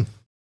great thing.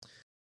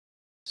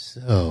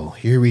 So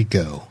here we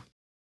go.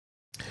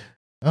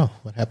 Oh,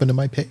 what happened to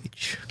my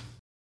page?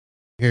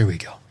 Here we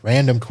go.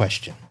 Random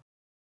question.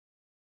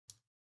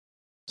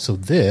 So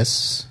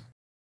this...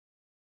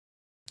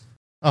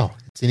 Oh,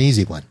 it's an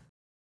easy one,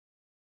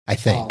 I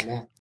think.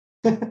 Oh,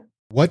 man.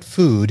 What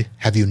food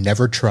have you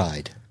never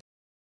tried?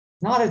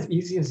 Not as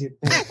easy as you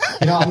think.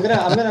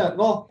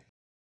 Well,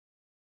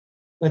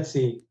 let's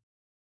see.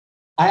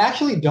 I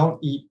actually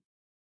don't eat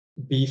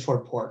beef or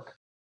pork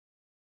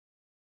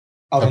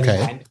of any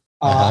kind.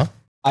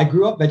 I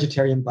grew up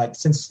vegetarian, but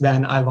since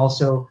then I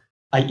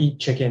eat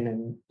chicken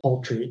and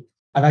poultry.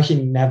 I've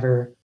actually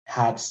never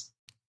had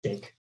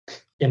steak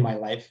in my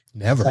life.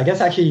 Never. So I guess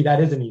actually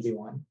that is an easy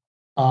one.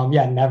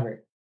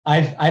 Never.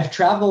 I've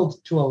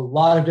traveled to a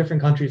lot of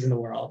different countries in the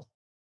world,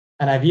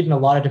 and I've eaten a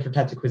lot of different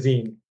types of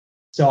cuisine.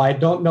 So I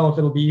don't know if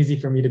it'll be easy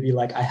for me to be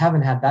like, I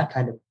haven't had that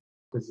kind of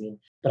cuisine,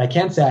 but I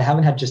can say I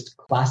haven't had just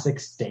classic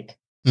steak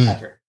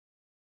ever.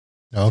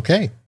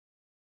 Okay.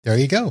 There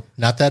you go.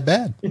 Not that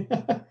bad.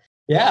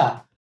 Yeah.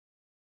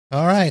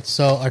 All right.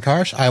 So,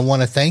 Akarsh, I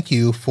want to thank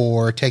you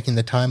for taking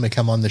the time to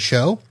come on the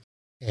show.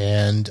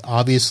 And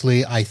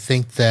obviously, I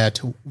think that,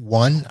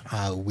 one,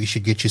 we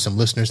should get you some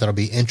listeners that'll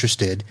be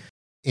interested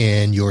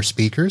in your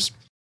speakers.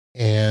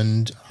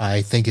 And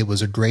I think it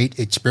was a great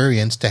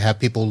experience to have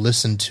people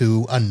listen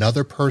to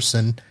another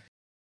person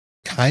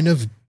kind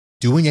of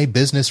doing a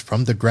business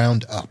from the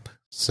ground up.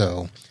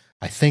 So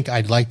I think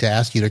I'd like to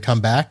ask you to come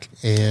back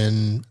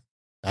in,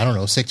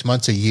 6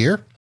 months, a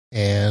year,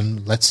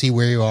 and let's see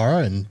where you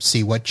are and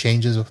see what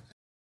changes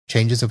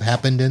have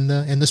happened in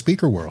the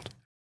speaker world.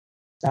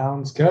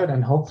 Sounds good.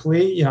 And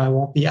hopefully, I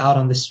won't be out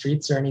on the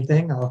streets or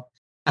anything. I'll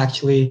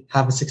actually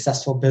have a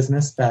successful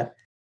business that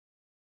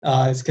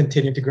is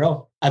continuing to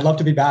grow. I'd love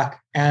to be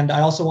back. And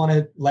I also want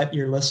to let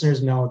your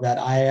listeners know that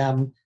I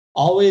am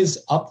always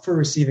up for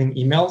receiving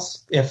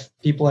emails if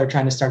people are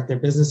trying to start their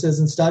businesses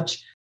and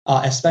such,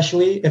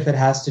 especially if it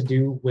has to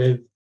do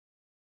with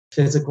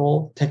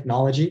physical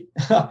technology.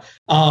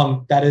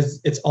 That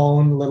is its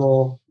own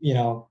little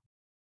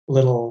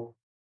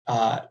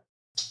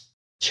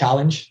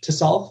challenge to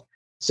solve.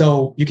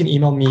 So you can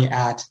email me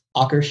at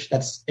Akarsh,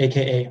 that's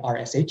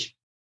Akarsh,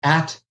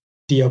 at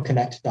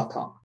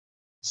doconnect.com.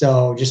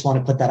 So just want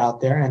to put that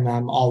out there, and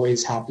I'm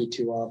always happy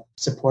to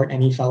support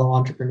any fellow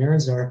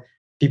entrepreneurs or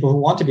people who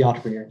want to be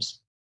entrepreneurs.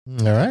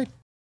 All right.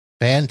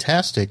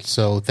 Fantastic.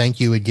 So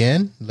thank you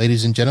again.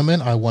 Ladies and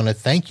gentlemen, I want to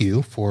thank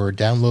you for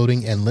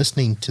downloading and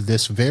listening to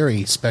this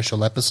very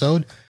special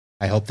episode.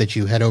 I hope that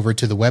you head over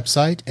to the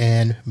website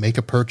and make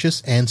a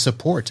purchase and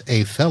support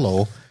a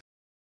fellow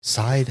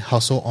side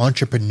hustle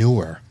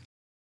entrepreneur.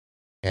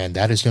 And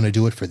that is going to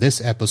do it for this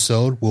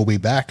episode. We'll be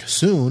back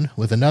soon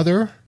with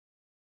another,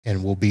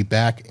 and we'll be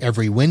back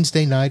every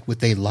Wednesday night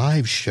with a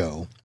live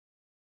show.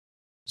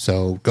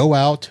 So go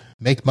out,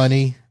 make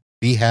money,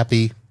 be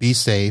happy, be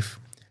safe,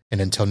 and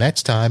until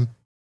next time,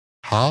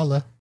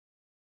 holla.